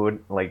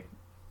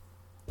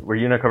were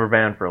you in a cover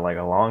band for like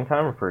a long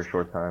time or for a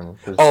short time?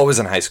 'Cause- Oh, it was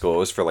in high school. It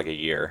was for like a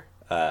year.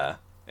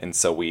 And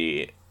so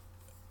we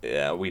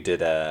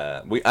did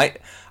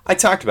I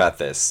talked about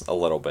this a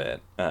little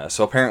bit.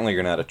 So apparently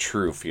you're not a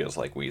true Feels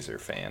Like Weezer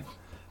fan.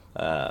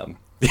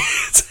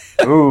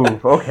 Ooh,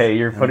 okay,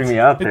 you're putting me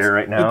out there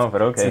right now,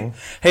 but okay.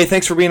 Hey,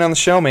 thanks for being on the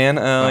show, man.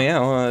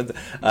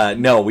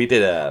 No, we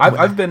did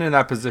I've been in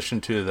that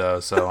position too, though.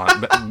 So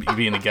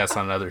being a guest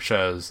on other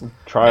shows,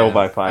 Trial and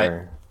by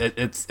fire.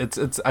 It's.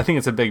 I think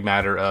it's a big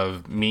matter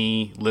of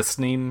me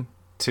listening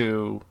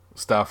to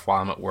stuff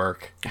while I'm at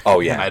work. Oh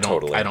yeah, I don't.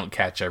 totally. I don't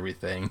catch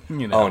everything.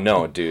 You know. Oh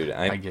no, dude.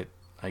 I get.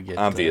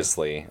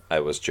 Obviously, I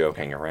was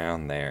joking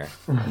around there.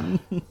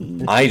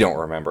 I don't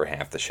remember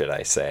half the shit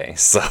I say,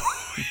 so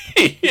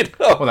you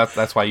know. Well,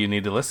 that's why you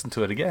need to listen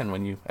to it again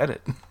when you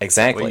edit.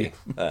 Exactly.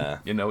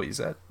 You know what you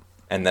said.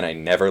 And then I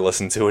never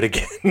listen to it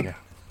again. Yeah.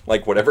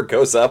 Like whatever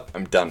goes up,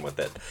 I'm done with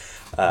it.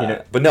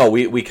 But no,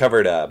 we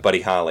covered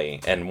Buddy Holly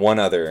and one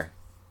other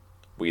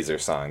Weezer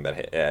song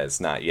that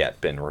has not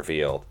yet been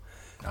revealed.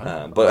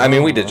 But I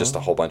mean, we did just a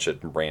whole bunch of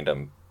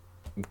random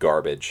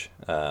garbage.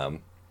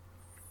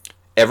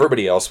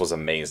 Everybody else was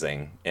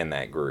amazing in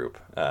that group.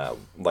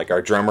 Like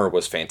our drummer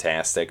was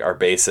fantastic. Our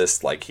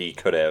bassist, like he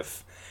could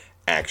have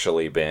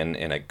actually been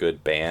in a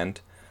good band.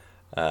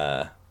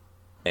 And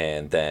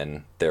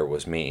then there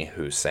was me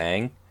who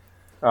sang.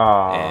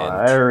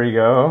 Oh, there we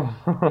go.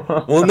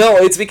 Well, no,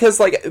 it's because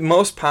like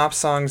most pop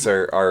songs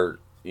are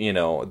you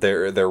know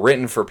they're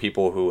written for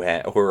people who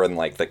are in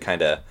like the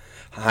kind of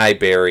high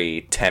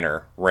bari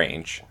tenor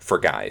range for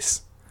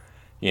guys.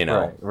 You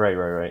know,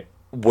 Right.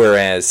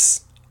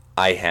 Whereas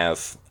I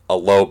have a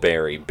low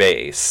bari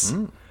bass,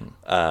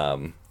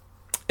 and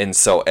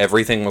so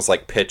everything was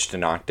like pitched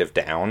an octave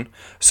down.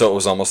 So it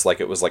was almost like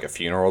it was like a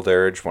funeral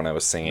dirge when I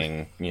was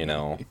singing, you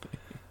know,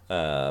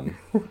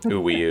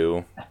 "Ooh Wee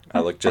Ooh." I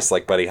look just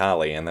like Buddy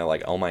Holly, and they're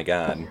like, "Oh my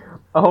god,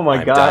 Oh my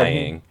I'm god.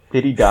 dying."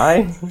 Did he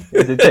die?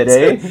 Is it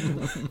today?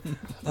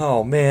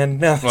 Oh man,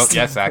 no. Well,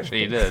 yes,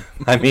 actually, you did.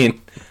 I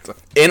mean,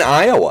 in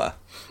Iowa,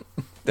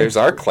 there's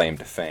our claim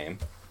to fame.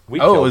 We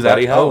Oh, killed was that?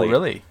 Buddy Holly. Oh,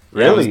 really?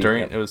 Really? It was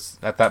during. It was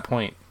at that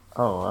point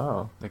Oh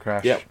wow. the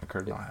crash Yep.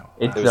 occurred in Iowa.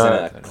 It's It was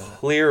in a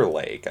Clear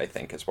Lake, I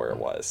think, is where it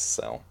was.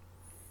 So,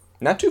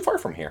 not too far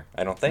from here,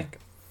 I don't think.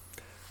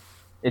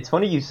 It's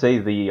funny you say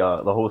the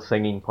whole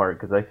singing part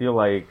because I feel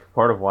like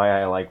part of why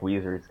I like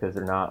Weezer is because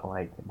they're not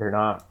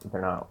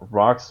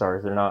rock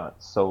stars. They're not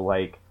so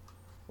like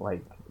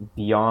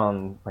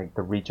beyond like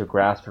the reach of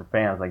grasp for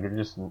fans. Like they're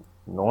just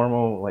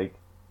normal like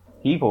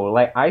people.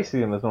 Like I see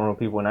them as normal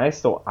people, and I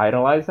still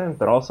idolize them.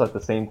 But also at the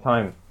same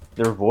time,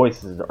 their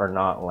voices are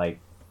not like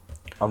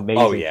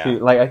amazing. Oh, yeah. Too.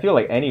 Like I feel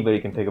like anybody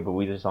can pick up a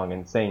Weezer song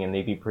and sing, and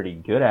they'd be pretty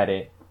good at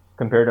it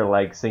compared to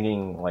like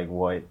singing like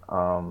what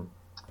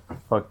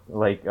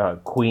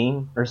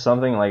Queen or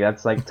something. Like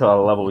that's like to a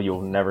level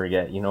you'll never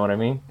get. You know what I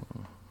mean?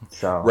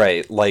 So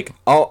Right, like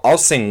I'll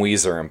sing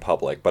Weezer in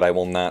public, but I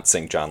will not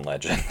sing John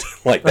Legend.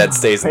 Like that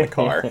stays in the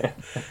car.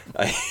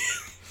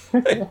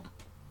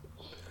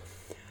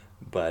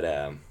 But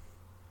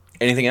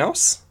anything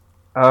else?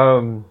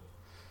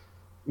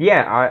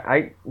 Yeah,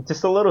 I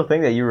just a little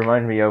thing that you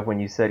reminded me of when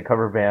you said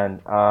cover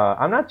band.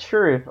 I'm not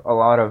sure if a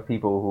lot of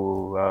people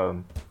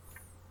who,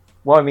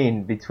 well, I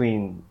mean,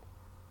 between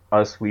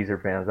us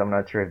Weezer fans, I'm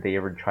not sure if they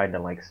ever tried to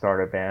like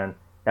start a band.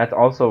 That's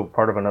also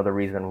part of another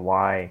reason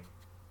why,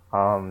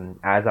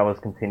 as I was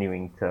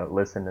continuing to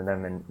listen to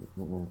them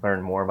and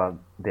learn more about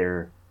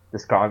their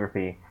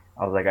discography,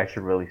 I was like, I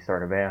should really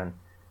start a band.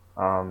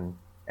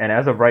 And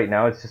as of right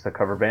now, it's just a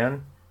cover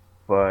band.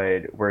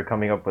 But we're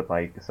coming up with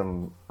like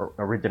some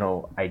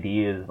original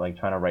ideas, like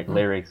trying to write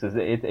lyrics.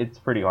 It's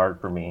pretty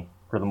hard for me,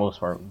 for the most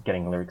part,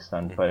 getting lyrics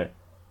done. But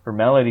for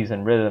melodies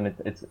and rhythm,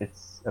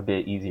 it's a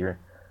bit easier.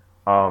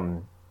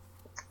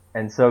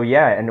 And so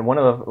yeah, and one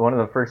of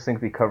the first things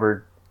we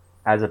covered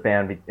as a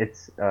band,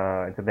 it's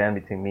a band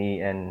between me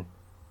and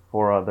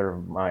 4 other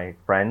of my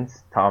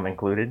friends, Tom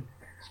included.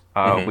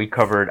 We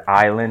covered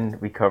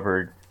Island. We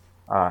covered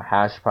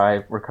Hash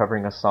Pipe. We're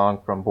covering a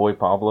song from Boy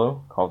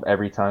Pablo called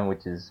Every Time,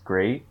 which is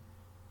great.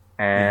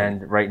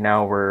 And right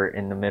now we're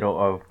in the middle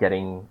of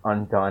getting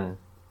Undone,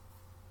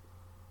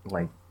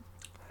 like,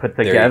 put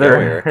There you go, together.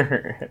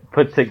 Eric.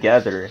 Put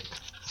together.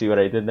 See what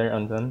I did there?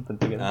 Undone, put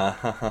together.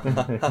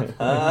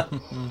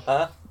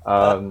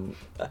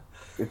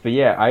 But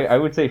yeah, I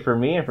would say for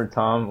me and for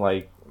Tom,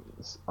 like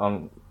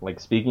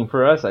speaking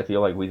for us, I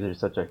feel like Weezer is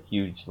such a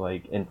huge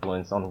like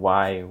influence on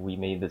why we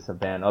made this a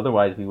band.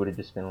 Otherwise, we would have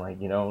just been like,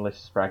 let's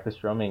just practice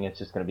drumming. It's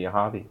just gonna be a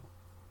hobby.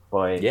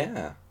 But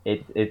Yeah.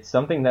 it's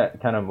something that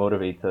kind of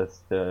motivates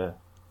us to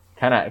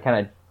kind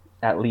of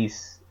at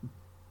least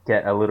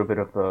get a little bit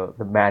of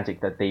the magic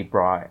that they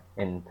brought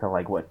into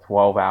like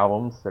 12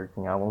 albums,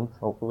 13 albums,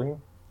 hopefully.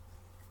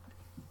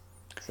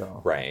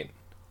 So Right.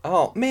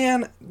 Oh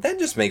man, that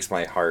just makes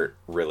my heart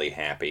really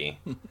happy.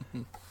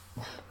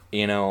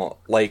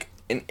 Like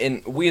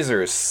in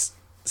Weezer is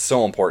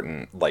so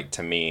important. Like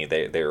to me,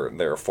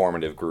 they're a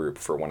formative group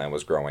for when I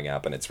was growing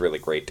up, and it's really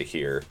great to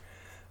hear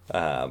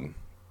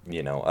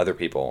other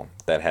people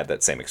that had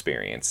that same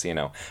experience.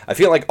 I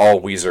feel like all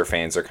Weezer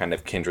fans are kind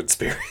of kindred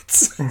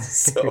spirits.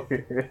 So,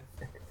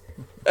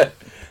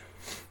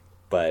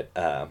 but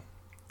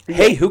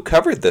hey, who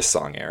covered this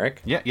song,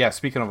 Eric? Yeah.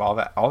 Speaking of all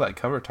that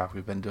cover talk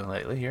we've been doing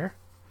lately here,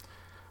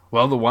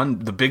 well,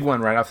 the big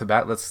one right off the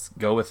bat. Let's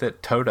go with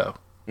it. Toto.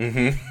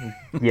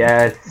 Mm-hmm.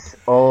 Yes.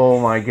 Oh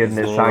my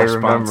goodness, I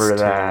remember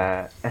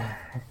that.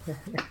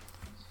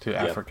 To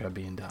Africa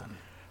being done.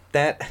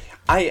 That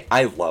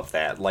I love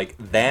that. Like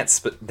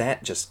that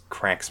just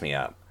cracks me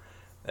up.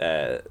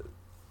 That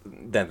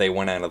they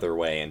went out of their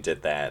way and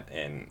did that,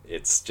 and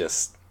it's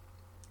just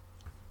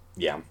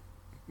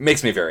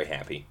makes me very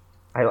happy.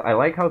 I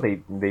like how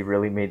they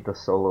really made the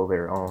solo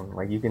their own.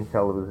 Like, you can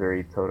tell it was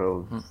very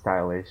Toto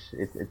stylish.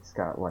 It's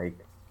got like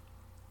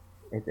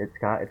it's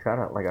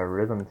got like a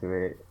rhythm to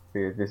it.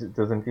 It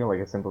doesn't feel like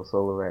a simple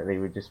solo that they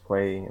would just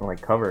play and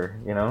like cover,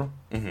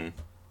 Mm-hmm.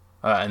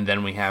 And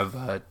then we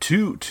have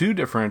two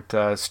different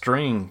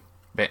string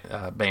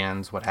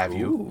bands, what have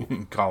you,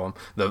 you call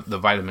them, the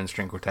Vitamin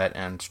String Quartet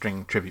and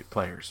String Tribute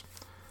Players,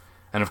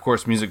 and of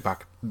course Music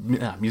Box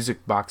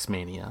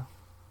Mania.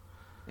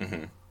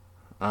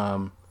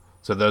 Mm-hmm.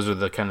 So those are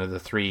the kind of the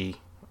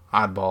three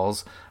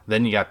oddballs.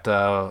 Then you got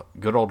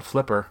good old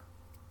Flipper.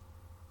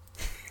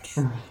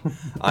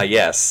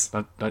 Yes.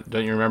 Don't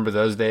you remember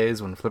those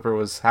days when Flipper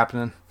was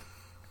happening?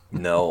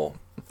 No.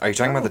 Are you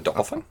talking about the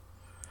dolphin?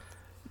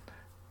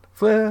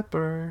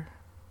 Flipper.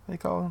 They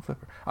call him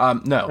Flipper.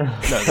 No.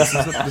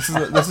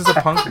 This is a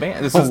punk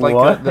band. This is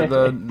like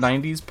the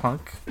 90s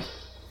punk,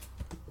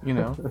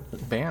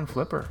 band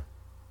Flipper.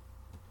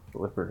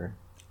 Flipper.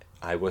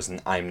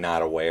 I'm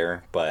not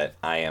aware, but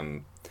I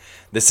am.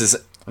 This is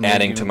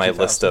adding to my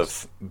list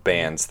of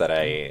bands that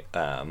I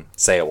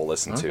say I will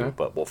listen to,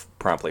 but will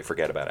promptly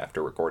forget about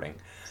after recording.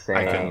 Same.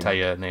 I couldn't tell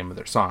you the name of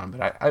their song,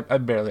 but I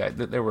barely.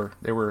 They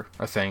were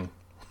a thing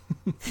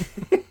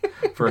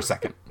for a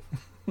second.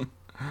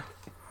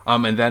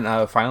 And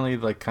then finally,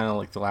 kind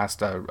of the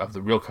last of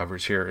the real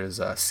covers here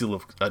is Seal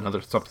of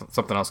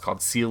something else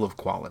called Seal of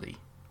Quality.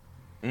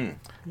 No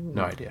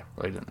idea.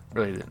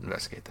 Really didn't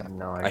investigate that.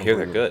 No, I hear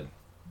they're good.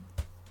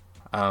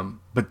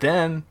 But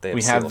then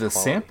we have the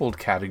sampled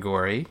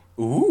category.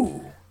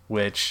 Ooh.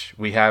 Which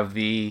we have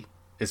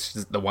it's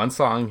just the one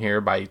song here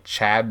by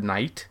Chad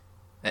Knight,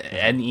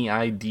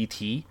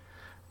 Neidt,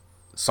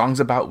 Songs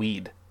About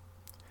Weed.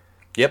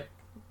 Yep.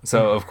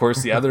 So of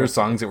course the other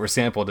songs that were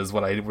sampled is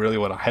what I really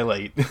want to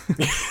highlight,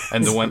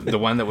 and the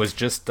one that was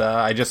just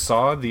I just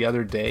saw the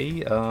other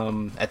day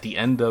at the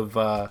end of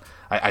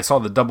I saw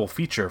the double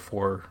feature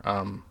for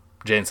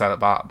Jay and Silent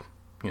Bob,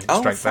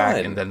 Strike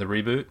Back and then the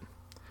reboot.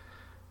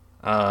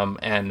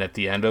 And at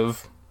the end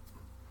of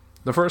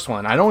the first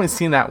one, I'd only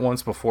seen that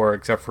once before,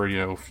 except for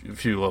a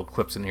few little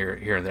clips in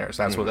here and there.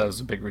 So that was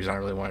a big reason I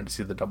really wanted to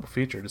see the double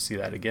feature, to see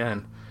that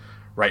again,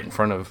 right in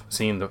front of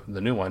seeing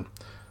the new one.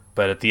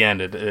 But at the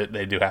end,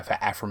 they do have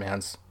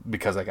Afroman's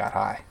Because I Got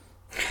High.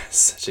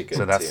 Such a good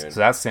tune. So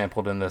that's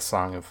sampled in this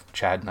song of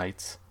Chad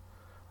Knight's,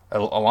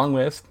 along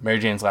with Mary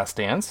Jane's Last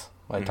Dance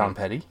by Tom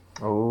Petty.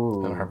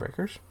 Oh, and the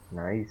Heartbreakers.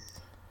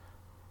 Nice.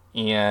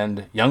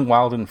 And Young,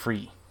 Wild, and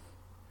Free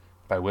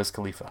by Wiz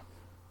Khalifa.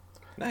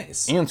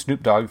 Nice. And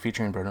Snoop Dogg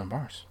featuring Bruno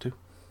Mars, too.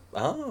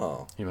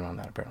 Oh. Even on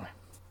that, apparently.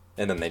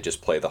 And then they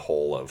just play the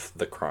whole of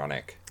The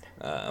Chronic.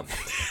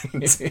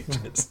 Just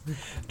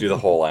do the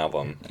whole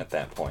album at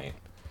that point.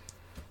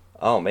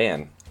 Oh,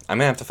 man. I'm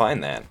going to have to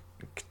find that.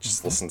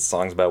 Just listen to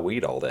songs about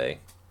weed all day.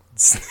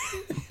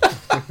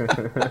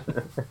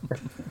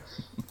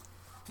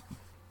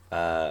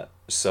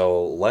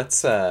 So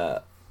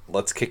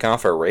let's kick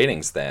off our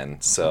ratings then.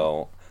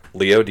 So,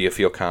 Leo, do you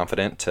feel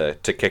confident to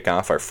kick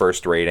off our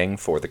first rating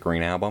for the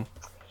Green Album?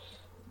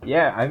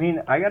 Yeah, I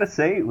mean, I gotta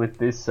say with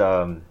this,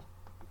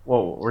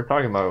 we're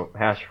talking about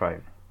Hash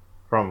Pipe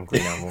from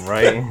Green Album,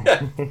 right?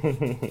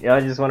 Yeah, I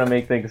just want to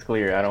make things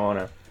clear. I don't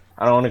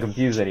want to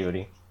confuse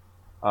anybody.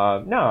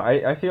 No,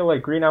 I feel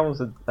like Green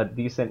Album's a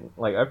decent,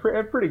 like a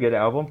pretty good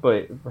album,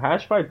 but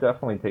Hash Pipe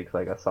definitely takes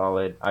like a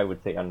solid, I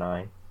would say a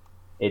 9.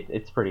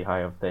 It's pretty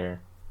high up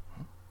there.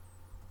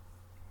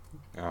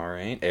 All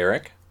right,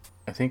 Eric?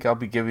 I think I'll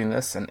be giving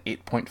this an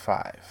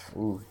 8.5.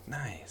 Ooh,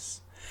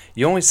 nice.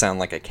 You always sound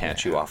like I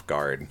catch you off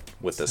guard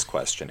with this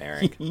question,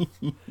 Eric.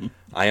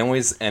 I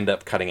always end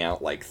up cutting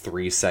out like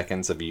 3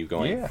 seconds of you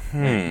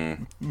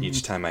going,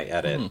 each time I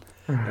edit.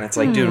 And it's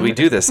like, dude, we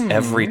do this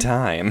every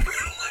time.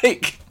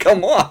 Like,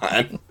 come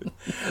on.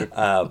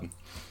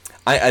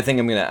 I think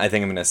I'm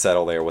gonna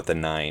settle there with a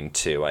 9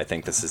 too. I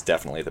think this is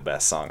definitely the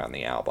best song on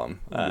the album.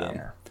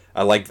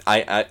 If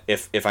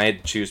I had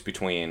to choose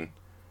between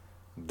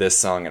this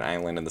song and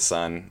Island in the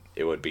Sun,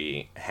 it would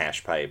be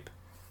Hash Pipe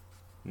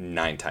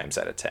 9 times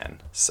out of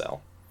 10.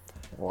 So,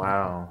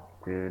 wow,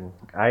 dude,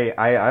 I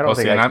don't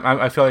think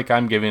I feel like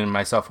I'm giving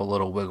myself a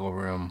little wiggle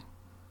room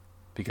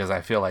because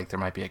I feel like there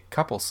might be a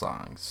couple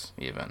songs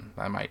even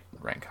I might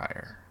rank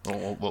higher,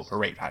 or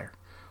rate higher.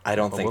 I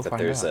don't think that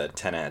there's a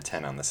 10 out of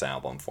 10 on this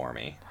album for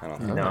me. I don't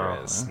think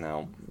there is.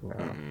 No.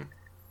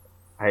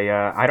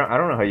 I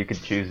don't know how you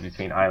could choose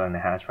between Island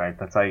and Hash Browns.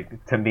 That's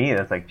like, to me,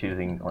 that's like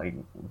choosing like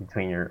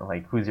between your,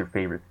 like, who's your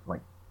favorite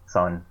like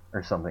son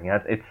or something.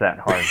 It's that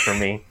hard for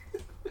me.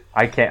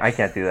 I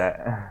can't do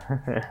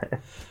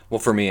that. Well,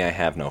 for me, I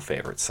have no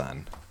favorite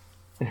son,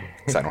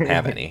 because I don't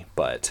have any.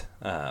 But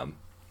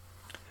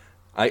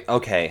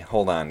okay,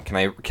 hold on. Can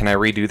I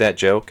redo that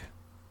joke?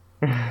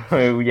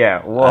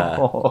 Yeah.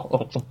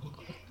 Whoa.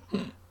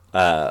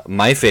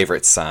 My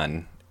favorite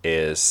son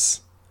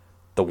is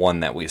the one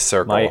that we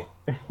circle.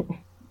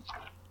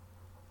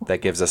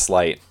 That gives us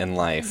light and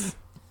life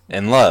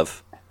and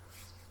love.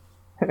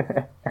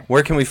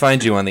 Where can we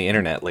find you on the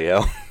internet,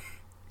 Leo?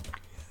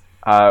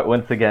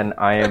 Once again,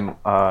 I am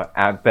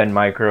at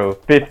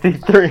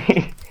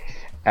BenMicro53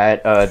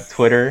 at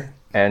Twitter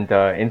and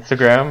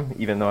Instagram,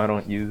 even though I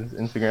don't use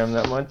Instagram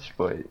that much,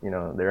 but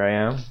there I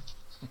am,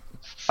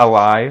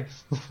 alive.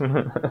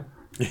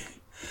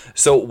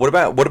 So what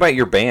about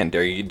your band?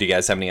 Do you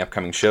guys have any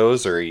upcoming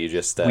shows, or are you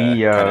just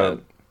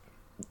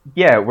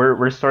Yeah,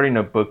 we're starting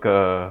to book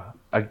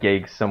a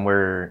gig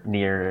somewhere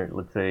near,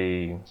 let's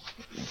say,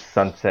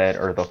 Sunset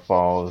or the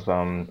Falls.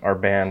 Our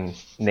band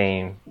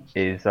name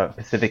is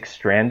Pacific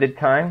Stranded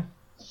Time,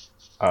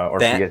 or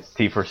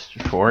PST for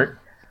short.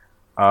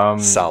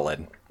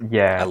 Solid.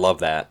 Yeah, I love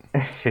that.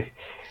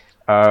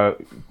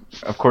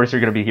 Of course, you're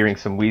going to be hearing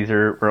some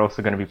Weezer. We're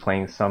also going to be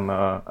playing some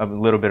a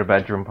little bit of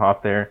bedroom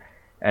pop there,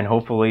 and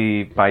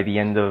hopefully by the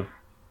end of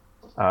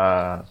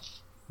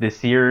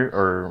this year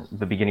or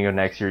the beginning of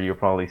next year, you'll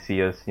probably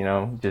see us,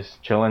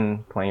 just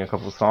chilling, playing a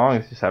couple of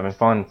songs, just having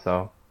fun.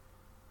 So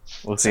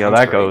we'll see how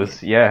that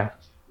goes. Yeah.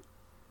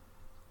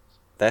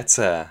 That's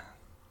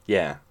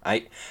yeah.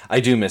 I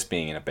do miss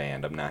being in a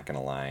band. I'm not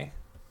gonna lie.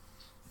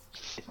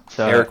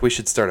 So, Eric, we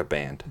should start a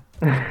band.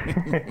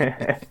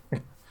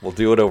 We'll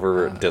do it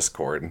over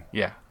Discord.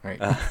 Yeah. Right.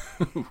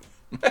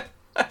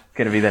 It's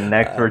gonna be the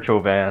next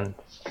virtual band.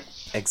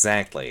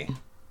 Exactly.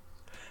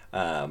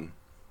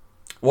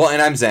 Well,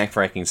 and I'm Zach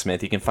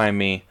Franking-Smith. You can find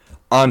me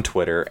on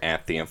Twitter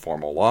at The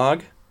Informal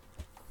Log.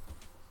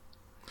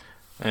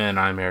 And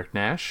I'm Eric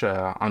Nash.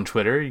 On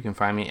Twitter, you can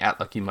find me at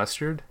Lucky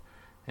Mustard.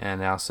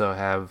 And I also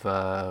have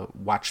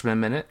Watchmen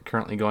Minute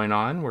currently going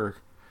on. We're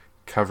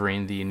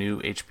covering the new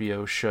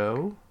HBO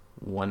show,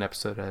 one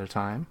episode at a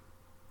time.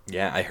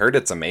 Yeah, I heard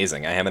it's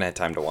amazing. I haven't had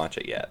time to watch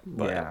it yet.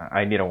 But... Yeah,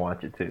 I need to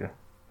watch it too.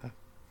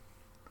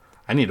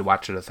 I need to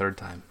watch it a third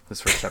time,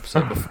 this first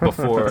episode,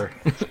 before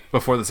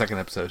the second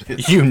episode.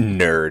 You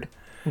nerd.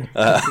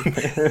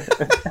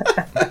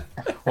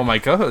 Well, my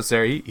co-host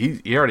there,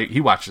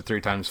 he watched it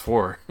 3 times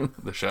for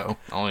the show.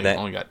 Only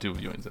got 2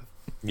 viewings.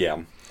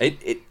 Yeah,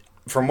 it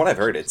from what I've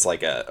heard, it's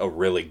like a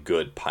really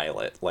good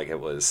pilot. Like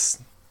it was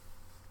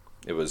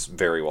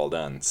very well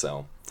done.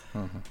 So,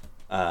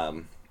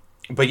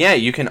 but yeah,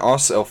 you can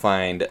also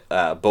find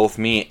both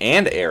me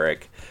and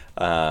Eric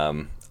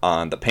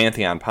on the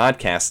Pantheon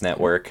Podcast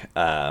Network.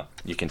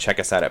 You can check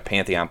us out at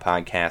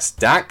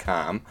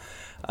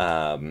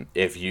pantheonpodcast.com.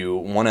 If you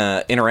want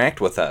to interact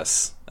with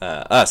us,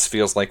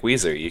 Feels Like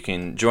Weezer, you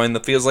can join the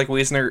Feels Like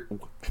Weezer.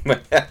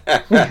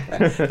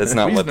 That's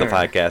not what the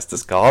podcast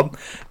is called.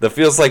 The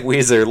Feels Like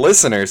Weezer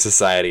Listener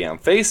Society on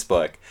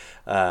Facebook.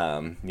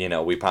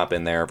 We pop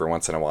in there every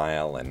once in a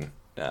while, and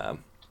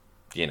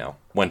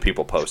when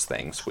people post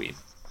things, we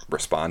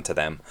respond to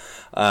them.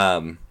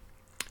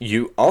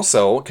 You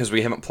also, because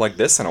we haven't plugged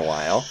this in a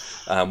while,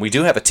 we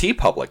do have a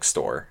TeePublic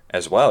store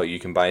as well. You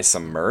can buy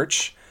some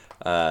merch.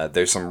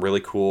 There's some really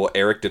cool.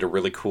 Eric did a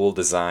really cool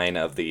design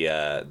of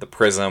the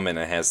prism, and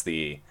it has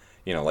the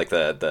like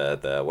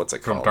the what's it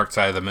called? From Dark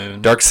Side of the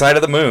Moon. Dark Side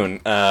of the Moon,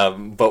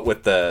 but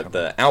with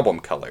the album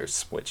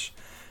colors, which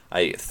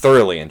I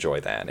thoroughly enjoy.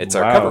 That it's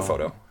our cover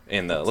photo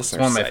in the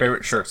listener. It's one of my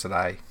favorite shirts that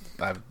I've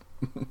of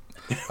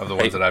the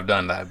ones that I've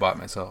done that I bought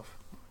myself.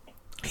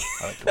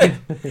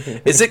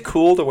 Is it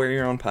cool to wear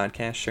your own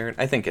podcast shirt?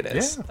 I think it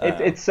is. Yeah.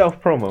 It's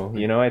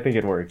self-promo, I think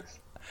it works.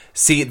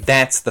 See,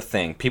 that's the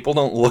thing. People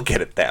don't look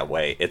at it that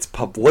way. It's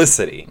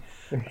publicity.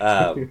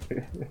 You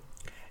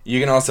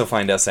can also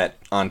find us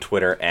on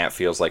Twitter at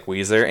Feels Like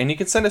Weezer, and you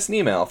can send us an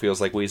email,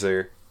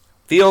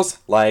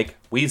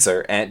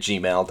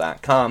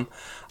 feelslikeweezer@gmail.com.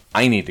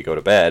 I need to go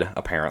to bed,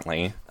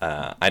 apparently.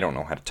 I don't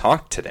know how to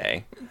talk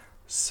today.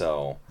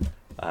 So,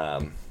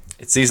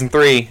 it's season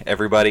 3,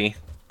 everybody.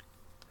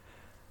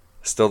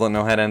 Still don't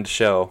know how to end the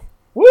show.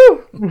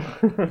 Woo!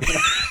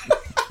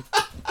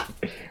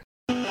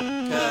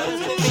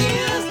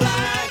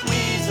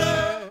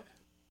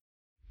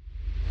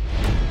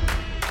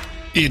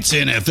 It's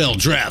NFL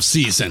draft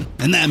season,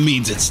 and that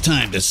means it's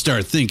time to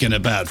start thinking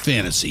about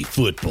fantasy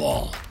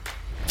football.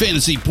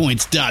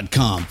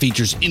 FantasyPoints.com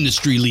features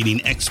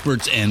industry-leading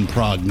experts and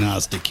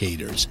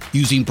prognosticators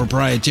using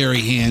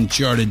proprietary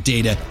hand-charted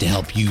data to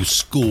help you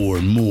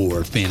score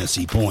more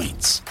fantasy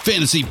points.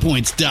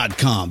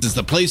 FantasyPoints.com is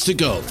the place to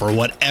go for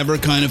whatever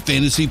kind of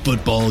fantasy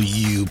football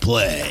you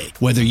play.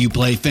 Whether you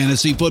play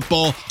fantasy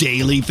football,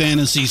 daily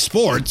fantasy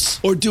sports,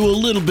 or do a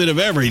little bit of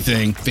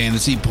everything,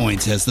 Fantasy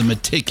Points has the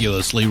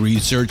meticulously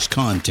researched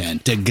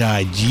content to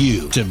guide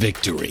you to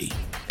victory.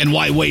 And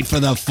why wait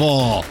for the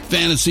fall?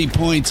 Fantasy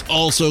Points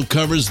also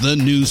covers the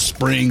new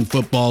spring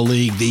football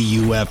league, the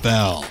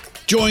UFL.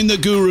 Join the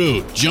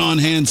guru, John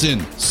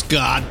Hansen,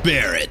 Scott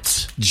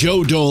Barrett,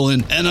 Joe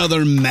Dolan, and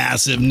other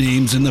massive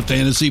names in the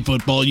fantasy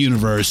football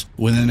universe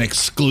with an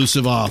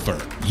exclusive offer.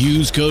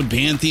 Use code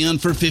Pantheon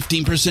for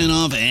 15%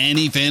 off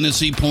any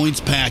Fantasy Points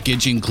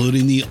package,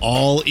 including the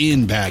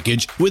all-in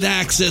package, with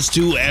access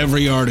to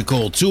every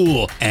article,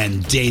 tool,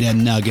 and data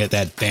nugget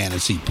that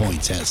Fantasy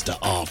Points has to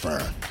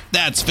offer.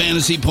 That's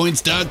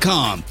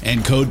fantasypoints.com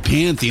and code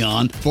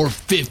Pantheon for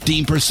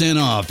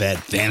 15% off at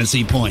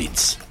Fantasy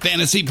Points.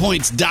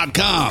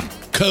 Fantasypoints.com,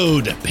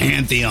 code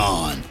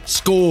Pantheon.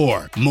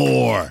 Score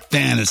more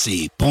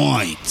fantasy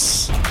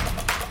points.